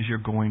situation is you're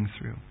going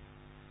through,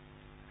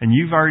 and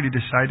you've already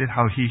decided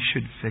how he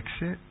should fix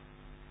it,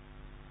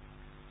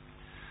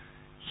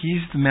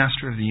 he's the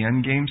master of the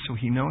end game, so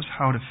he knows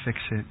how to fix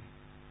it,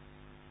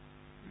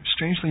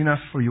 strangely enough,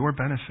 for your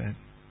benefit.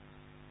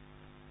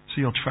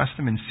 So you'll trust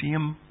him and see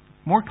him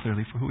more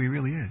clearly for who he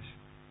really is.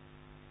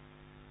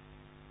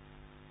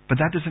 But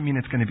that doesn't mean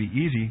it's going to be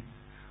easy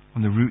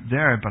on the root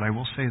there, but I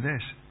will say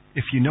this.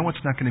 If you know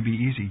it's not going to be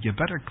easy, you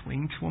better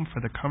cling to him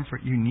for the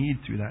comfort you need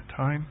through that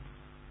time.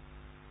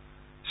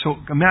 So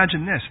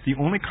imagine this. The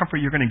only comfort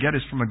you're going to get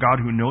is from a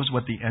God who knows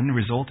what the end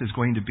result is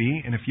going to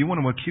be. And if you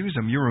want to accuse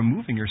him, you're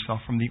removing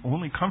yourself from the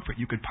only comfort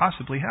you could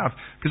possibly have.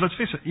 Because let's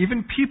face it,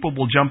 even people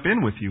will jump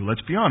in with you.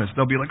 Let's be honest.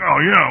 They'll be like, oh,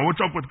 yeah,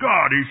 what's up with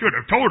God? He should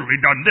have totally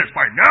done this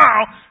by now.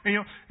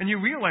 And you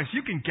realize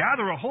you can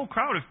gather a whole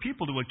crowd of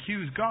people to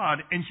accuse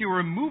God, and you're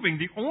removing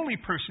the only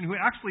person who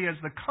actually has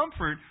the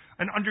comfort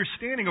and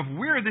understanding of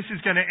where this is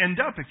going to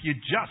end up if you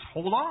just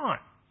hold on.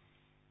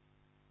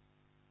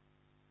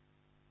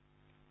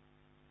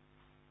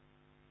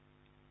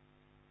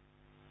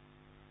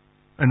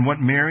 And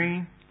what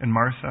Mary and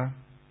Martha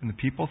and the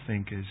people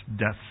think is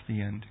death's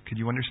the end. Could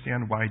you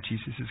understand why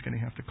Jesus is going to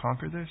have to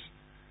conquer this?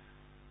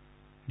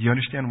 Do you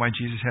understand why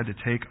Jesus had to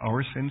take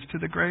our sins to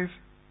the grave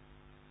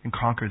and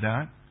conquer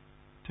that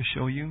to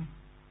show you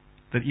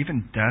that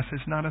even death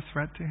is not a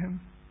threat to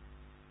him?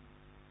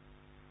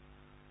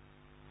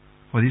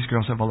 Well, these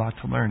girls have a lot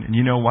to learn. And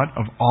you know what?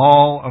 Of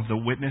all of the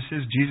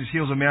witnesses, Jesus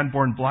heals a man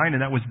born blind,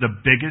 and that was the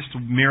biggest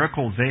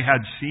miracle they had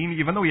seen,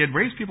 even though he had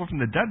raised people from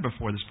the dead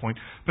before this point,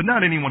 but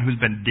not anyone who's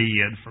been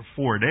dead for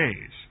 4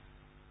 days.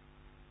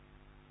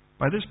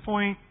 By this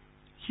point,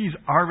 he's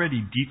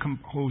already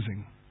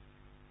decomposing.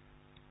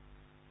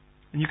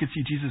 And you could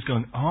see Jesus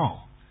going,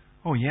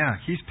 oh yeah,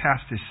 he's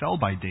past his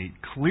sell-by date.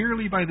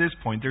 Clearly by this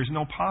point, there's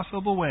no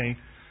possible way.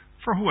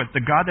 For what? The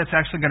God that's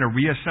actually going to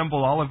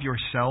reassemble all of your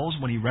cells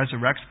when he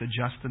resurrects the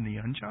just and the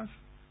unjust?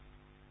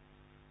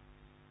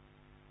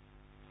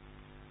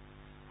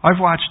 I've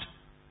watched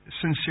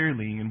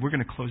sincerely, and we're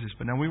going to close this,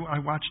 but I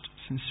watched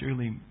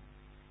sincerely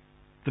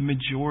the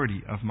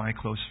majority of my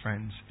close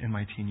friends in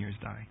my teen years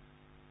die.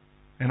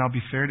 And I'll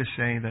be fair to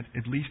say that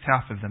at least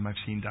half of them I've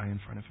seen die in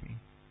front of me.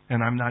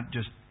 And I'm not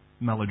just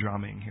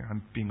melodramaing here,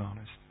 I'm being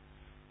honest.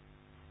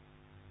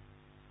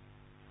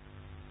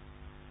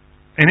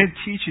 And it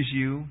teaches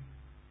you,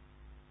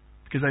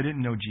 because I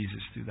didn't know Jesus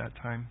through that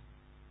time,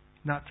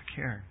 not to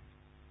care.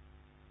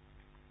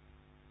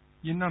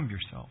 You numb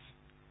yourself.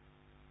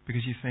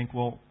 Because you think,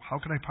 well, how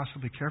could I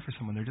possibly care for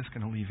someone? They're just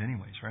going to leave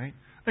anyways, right?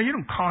 Now, you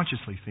don't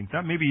consciously think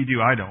that. Maybe you do,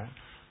 I don't.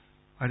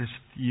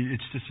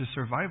 It's just a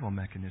survival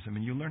mechanism,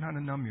 and you learn how to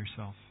numb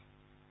yourself.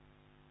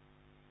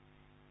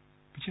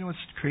 But you know what's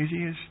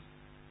crazy is,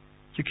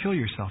 You kill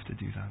yourself to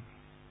do that.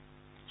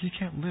 You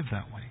can't live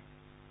that way.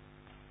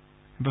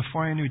 And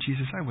before I knew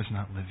Jesus, I was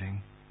not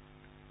living.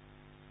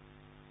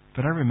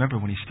 But I remember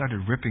when he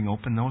started ripping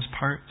open those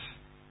parts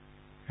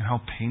and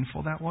how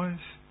painful that was.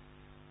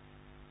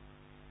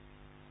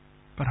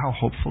 But how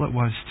hopeful it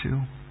was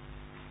too.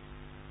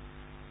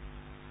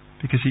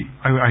 Because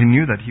I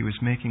knew that he was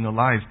making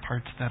alive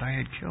parts that I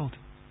had killed.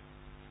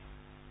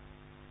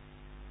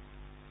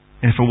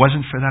 And if it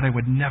wasn't for that, I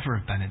would never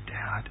have been a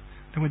dad.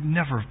 I would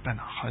never have been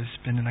a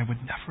husband, and I would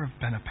never have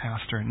been a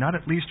pastor, and not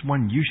at least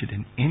one you should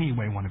in any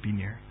way want to be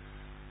near.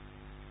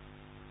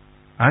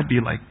 I'd be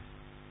like,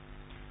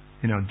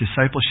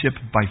 discipleship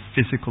by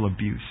physical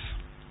abuse.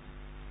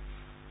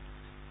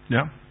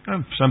 Yeah?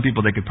 Some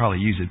people, they could probably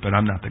use it, but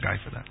I'm not the guy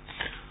for that.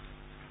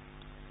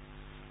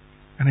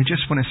 And I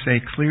just want to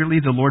say, clearly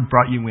the Lord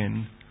brought you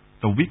in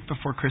the week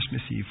before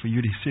Christmas Eve for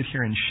you to sit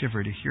here and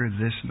shiver to hear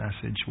this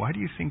message. Why do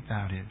you think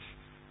that is?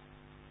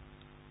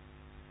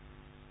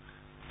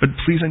 But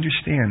please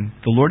understand,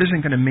 the Lord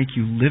isn't going to make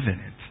you live in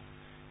it.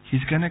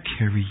 He's going to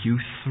carry you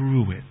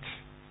through it.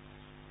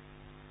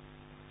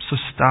 So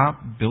stop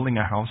building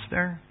a house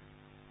there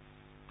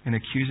and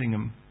accusing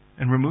Him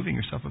and removing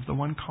yourself of the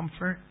one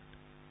comfort.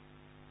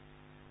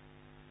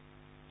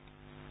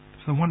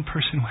 The one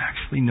person who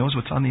actually knows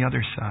what's on the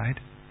other side.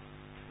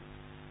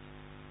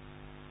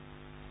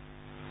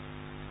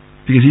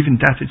 Because even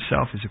death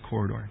itself is a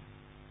corridor.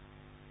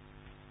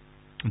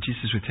 And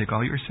Jesus would take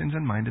all your sins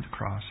and mine to the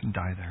cross and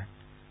die there.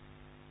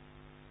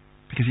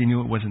 Because He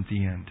knew it wasn't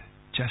the end.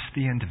 Just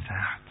the end of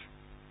that.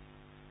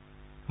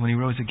 When He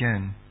rose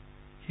again,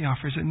 He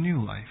offers a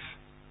new life.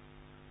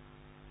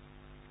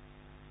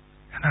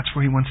 And that's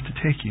where He wants to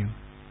take you.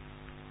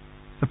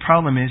 The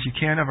problem is you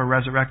can't have a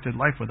resurrected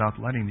life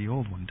without letting the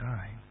old one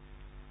die.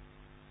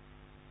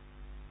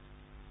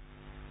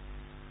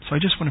 So I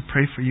just want to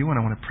pray for you, and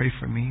I want to pray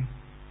for me.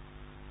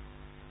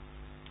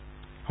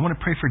 I want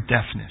to pray for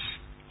deafness,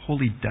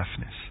 holy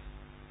deafness,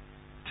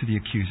 to the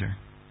accuser.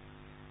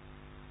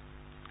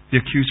 The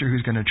accuser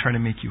who's going to try to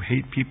make you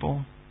hate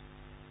people,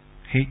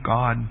 hate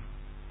God,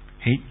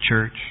 hate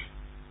church.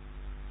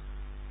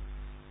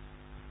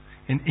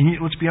 And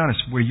let's be honest,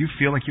 where you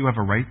feel like you have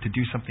a right to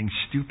do something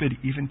stupid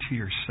even to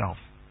yourself.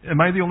 Am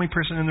I the only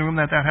person in the room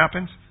that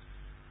happens?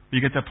 Where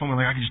you get that point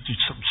where I can just do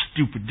something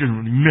stupid, doesn't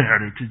really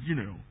matter because,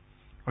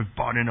 I've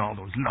bought in all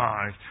those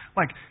lies.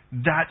 Like,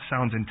 that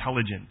sounds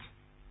intelligent.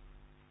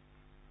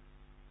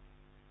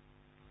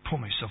 Pull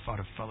myself out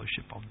of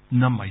fellowship. I'll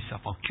numb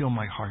myself. I'll kill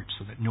my heart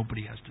so that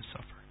nobody has to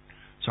suffer.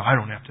 So I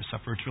don't have to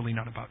suffer. It's really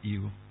not about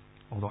you,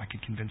 although I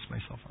could convince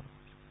myself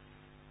otherwise.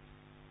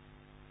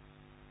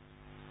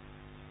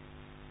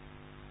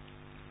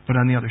 But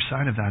on the other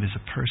side of that is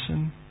a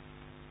person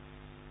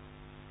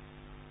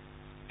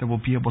that will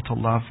be able to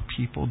love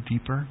people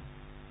deeper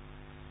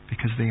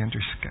because they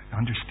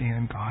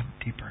understand God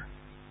deeper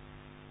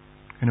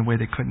in a way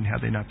they couldn't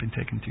had they not been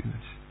taken through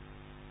this.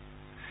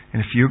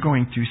 And if you're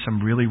going through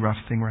some really rough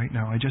thing right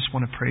now, I just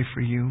want to pray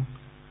for you.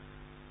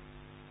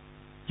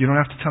 You don't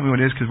have to tell me what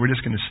it is because we're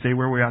just going to stay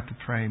where we're at to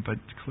pray, but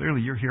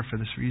clearly you're here for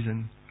this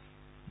reason.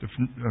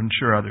 I'm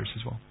sure others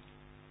as well.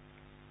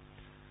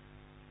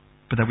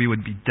 But that we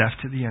would be deaf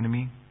to the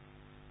enemy,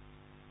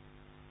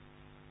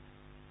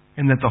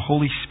 and that the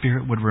Holy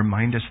Spirit would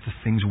remind us the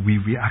things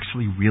we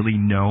actually really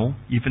know,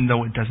 even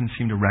though it doesn't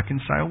seem to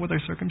reconcile with our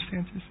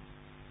circumstances,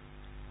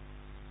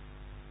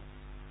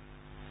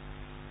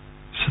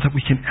 so that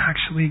we can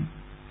actually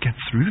get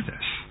through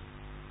this.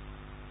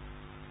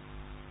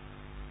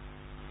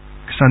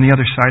 Because on the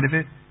other side of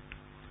it,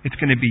 it's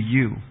going to be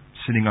you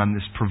sitting on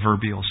this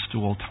proverbial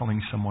stool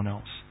telling someone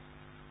else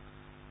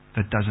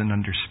that doesn't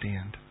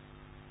understand.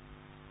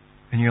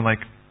 And you're like,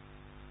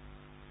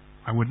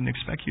 I wouldn't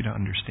expect you to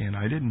understand.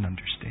 I didn't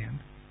understand.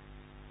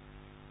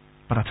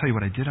 But I'll tell you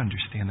what I did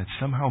understand, that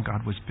somehow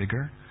God was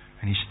bigger,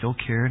 and He still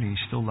cared, and He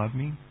still loved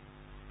me.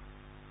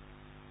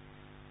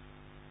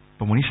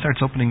 But when He starts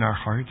opening our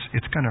hearts,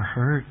 it's going to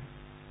hurt.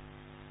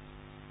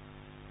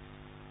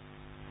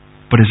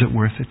 But is it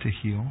worth it to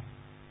heal?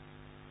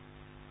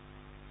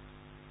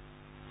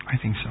 I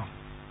think so.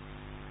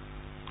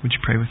 Would you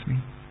pray with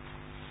me?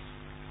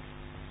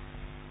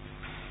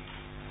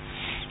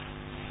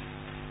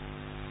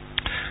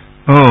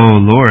 Oh,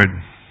 Lord.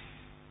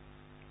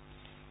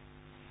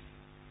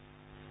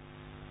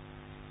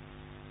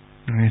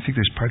 I think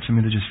there's parts of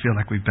me that just feel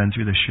like we've been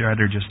through the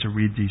shredder just to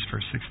read these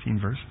first 16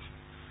 verses.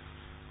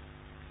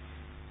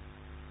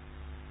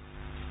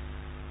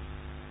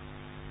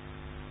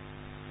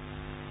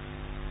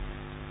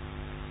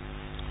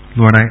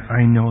 Lord,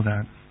 I know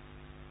that.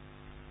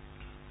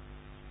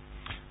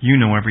 You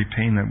know every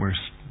pain that we're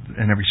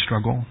and every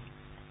struggle,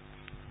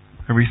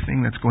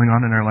 everything that's going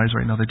on in our lives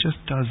right now that just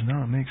does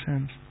not make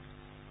sense.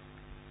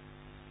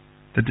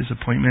 The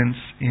disappointments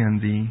and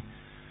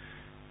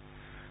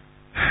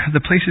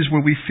the places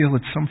where we feel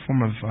it's some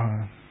form of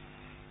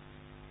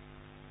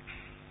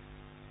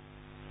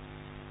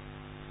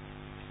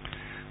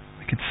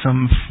like it's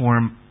some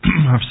form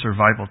of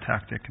survival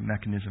tactic and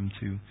mechanism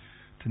to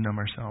numb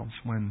ourselves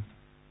when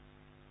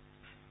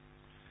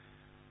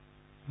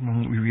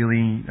We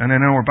really, and I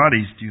know our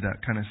bodies do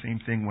that kind of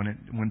same thing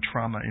when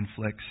trauma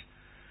inflicts,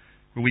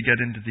 where we get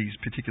into these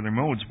particular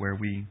modes where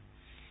we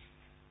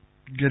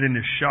get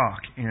into shock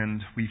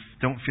and we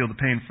don't feel the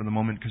pain for the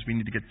moment because we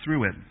need to get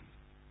through it,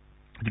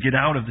 to get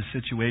out of the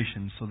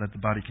situation so that the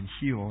body can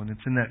heal. And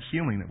it's in that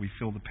healing that we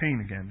feel the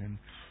pain again.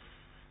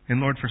 And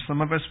Lord, for some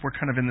of us, we're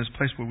kind of in this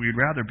place where we'd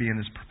rather be in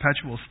this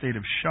perpetual state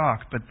of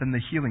shock, but then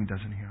the healing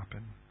doesn't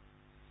happen.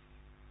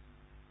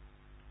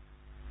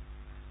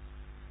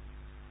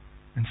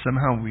 And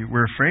somehow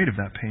we're afraid of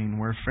that pain.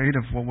 We're afraid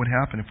of what would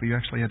happen if we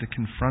actually had to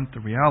confront the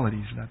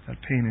realities that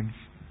pain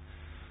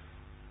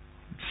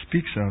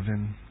speaks of.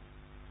 And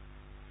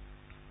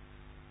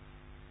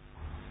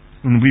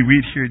we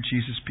read here,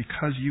 Jesus,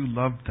 because you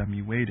loved them,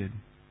 you waited.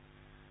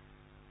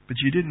 But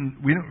we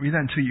don't read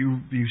that until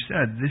you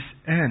said, this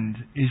end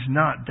is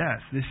not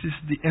death.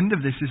 The end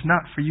of this is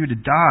not for you to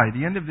die.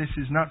 The end of this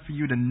is not for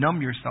you to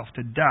numb yourself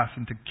to death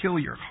and to kill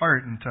your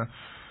heart and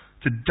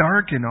to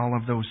darken all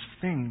of those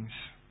things.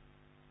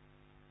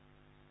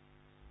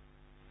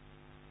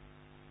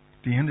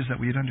 The end is that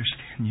we'd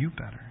understand you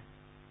better.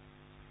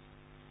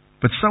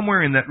 But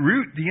somewhere in that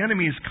root, the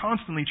enemy is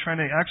constantly trying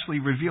to actually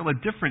reveal a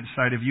different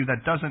side of you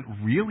that doesn't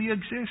really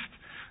exist.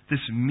 This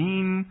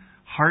mean,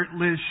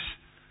 heartless,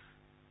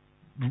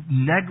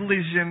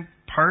 negligent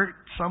part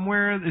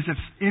somewhere, as if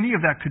any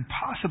of that could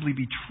possibly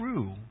be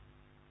true.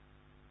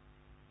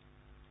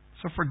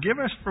 So forgive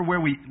us for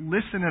where we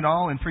listen at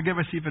all, and forgive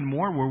us even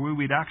more where we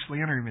would actually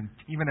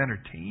even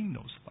entertain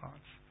those thoughts.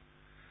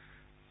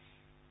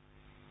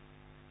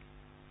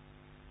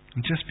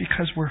 And just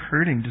because we're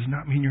hurting does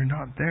not mean you're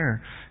not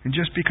there. And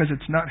just because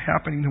it's not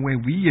happening the way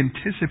we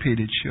anticipate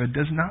it should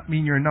does not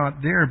mean you're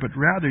not there, but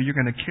rather you're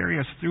going to carry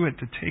us through it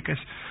to take us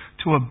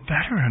to a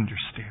better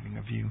understanding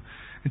of you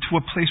and to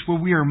a place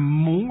where we are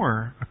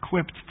more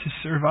equipped to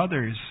serve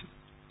others,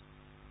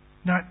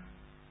 not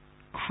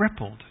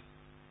crippled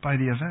by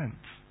the event.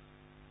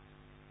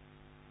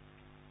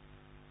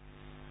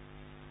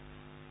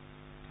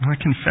 And I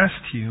confess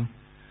to you,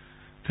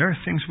 there are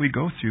things we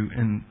go through,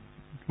 and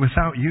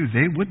without you,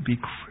 they would be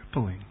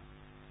crippling.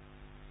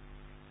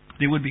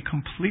 They would be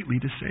completely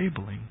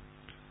disabling.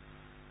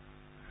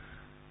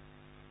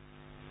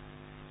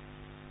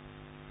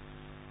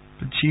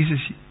 But Jesus,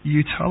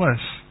 you tell us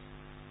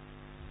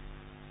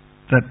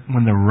that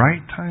when the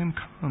right time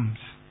comes,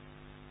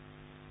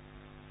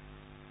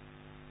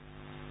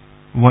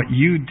 what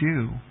you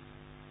do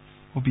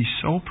will be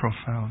so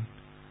profound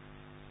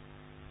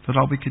that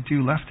all we could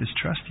do left is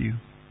trust you.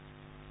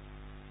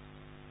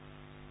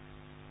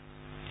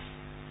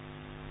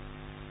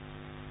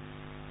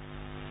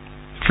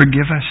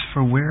 Forgive us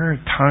for where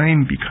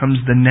time becomes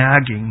the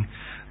nagging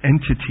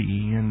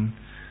entity and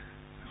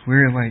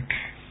we're like,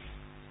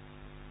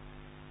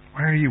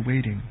 why are you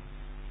waiting?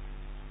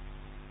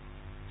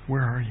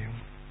 Where are you?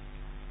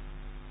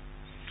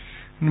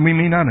 And we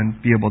may not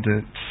be able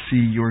to see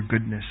your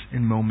goodness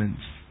in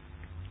moments.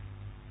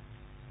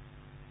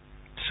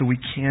 So we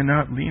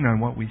cannot lean on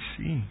what we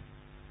see.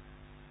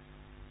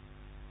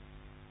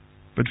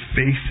 But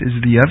faith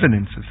is the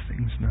evidence of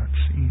things not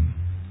seen.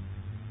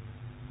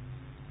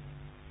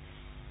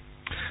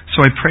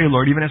 So I pray,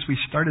 Lord, even as we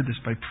started this,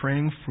 by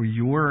praying for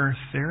your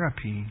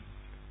therapy,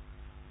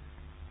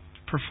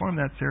 to perform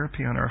that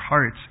therapy on our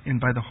hearts,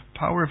 and by the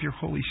power of your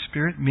Holy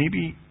Spirit,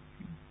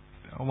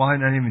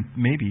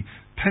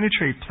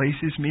 penetrate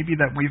places maybe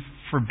that we've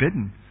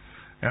forbidden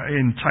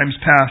in times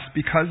past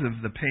because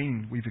of the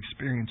pain we've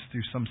experienced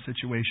through some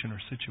situation or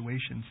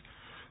situations,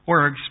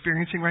 or are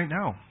experiencing right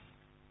now.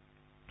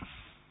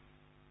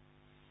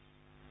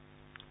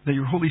 That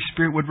your Holy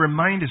Spirit would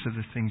remind us of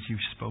the things you've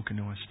spoken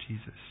to us,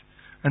 Jesus,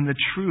 and the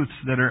truths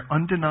that are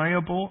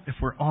undeniable if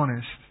we're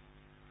honest,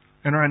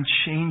 and are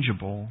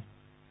unchangeable,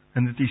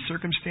 and that these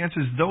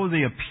circumstances, though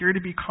they appear to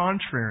be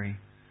contrary,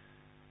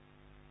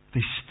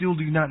 they still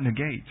do not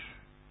negate.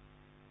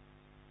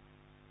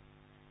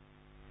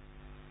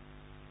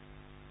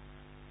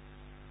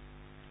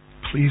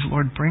 Please,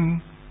 Lord,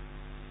 bring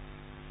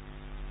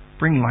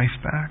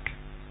life back,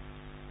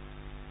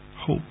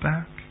 hope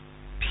back,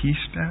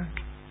 peace back,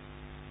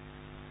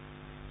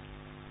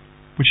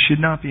 which should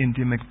not be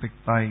endemic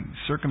by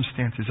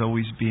circumstances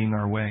always being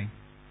our way,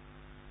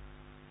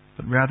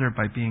 but rather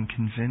by being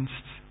convinced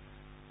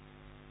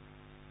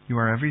you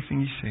are everything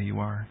you say you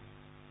are,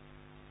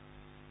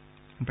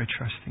 and by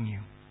trusting you.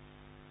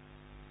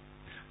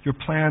 Your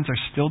plans are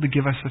still to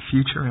give us a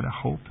future and a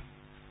hope,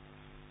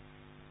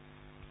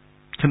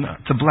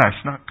 to bless,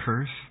 not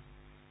curse.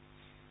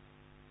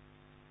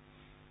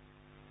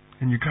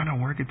 And you're going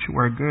to work it to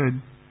our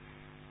good,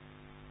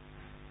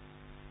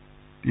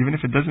 even if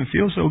it doesn't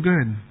feel so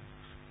good,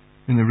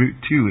 in the root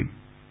to it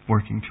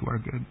working to our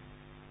good.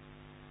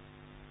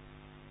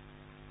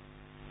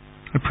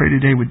 I pray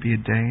today would be a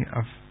day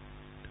of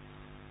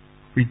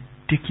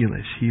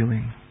ridiculous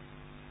healing.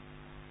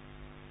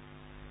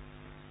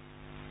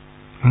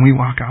 And we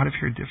walk out of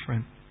here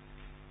different.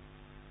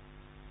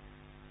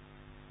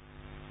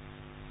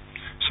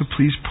 So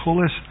please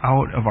pull us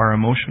out of our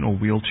emotional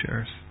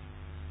wheelchairs.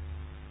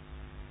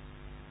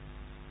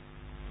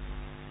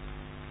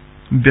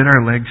 bid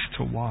our legs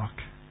to walk.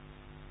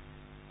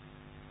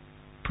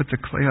 Put the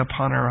clay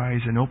upon our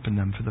eyes and open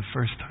them for the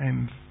first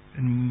time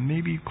in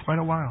maybe quite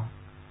a while.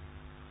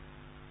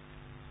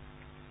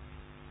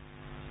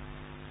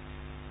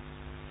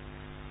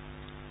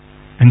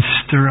 And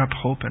stir up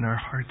hope in our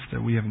hearts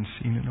that we haven't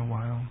seen in a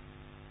while.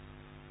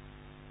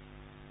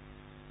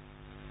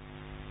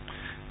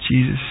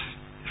 Jesus,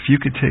 if you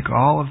could take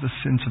all of the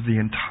sins of the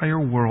entire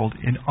world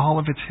in all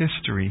of its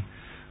history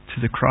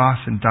to the cross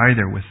and die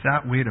there with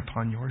that weight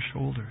upon your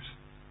shoulders,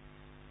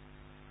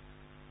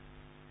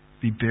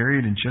 be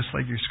buried, and just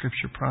like your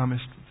scripture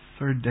promised, the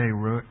third day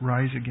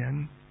rise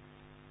again.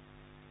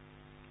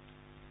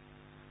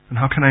 And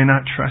how can I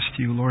not trust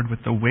you, Lord, with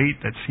the weight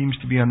that seems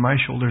to be on my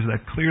shoulders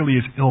that clearly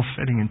is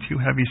ill-fitting and too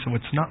heavy, so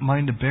it's not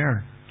mine to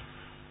bear?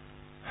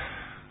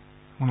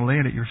 I want to lay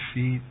it at your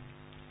feet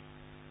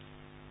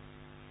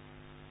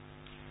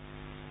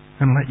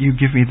and let you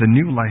give me the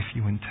new life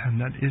you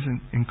intend that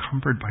isn't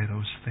encumbered by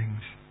those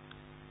things,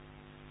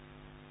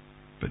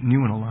 but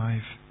new and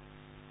alive.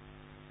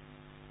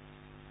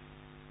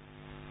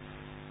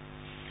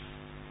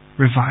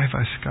 Revive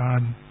us,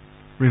 God.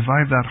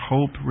 Revive that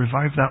hope.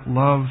 Revive that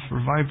love.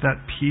 Revive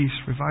that peace.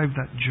 Revive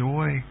that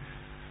joy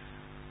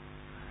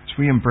as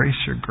we embrace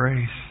your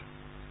grace.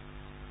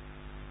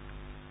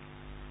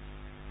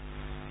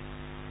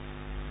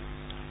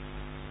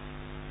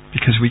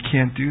 Because we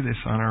can't do this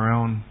on our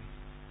own.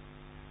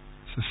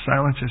 So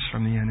silence us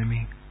from the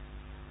enemy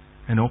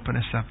and open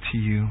us up to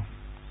you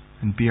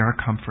and be our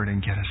comfort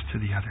and get us to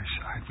the other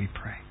side, we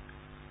pray.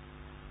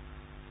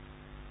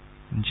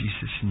 In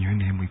Jesus, in your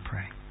name we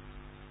pray.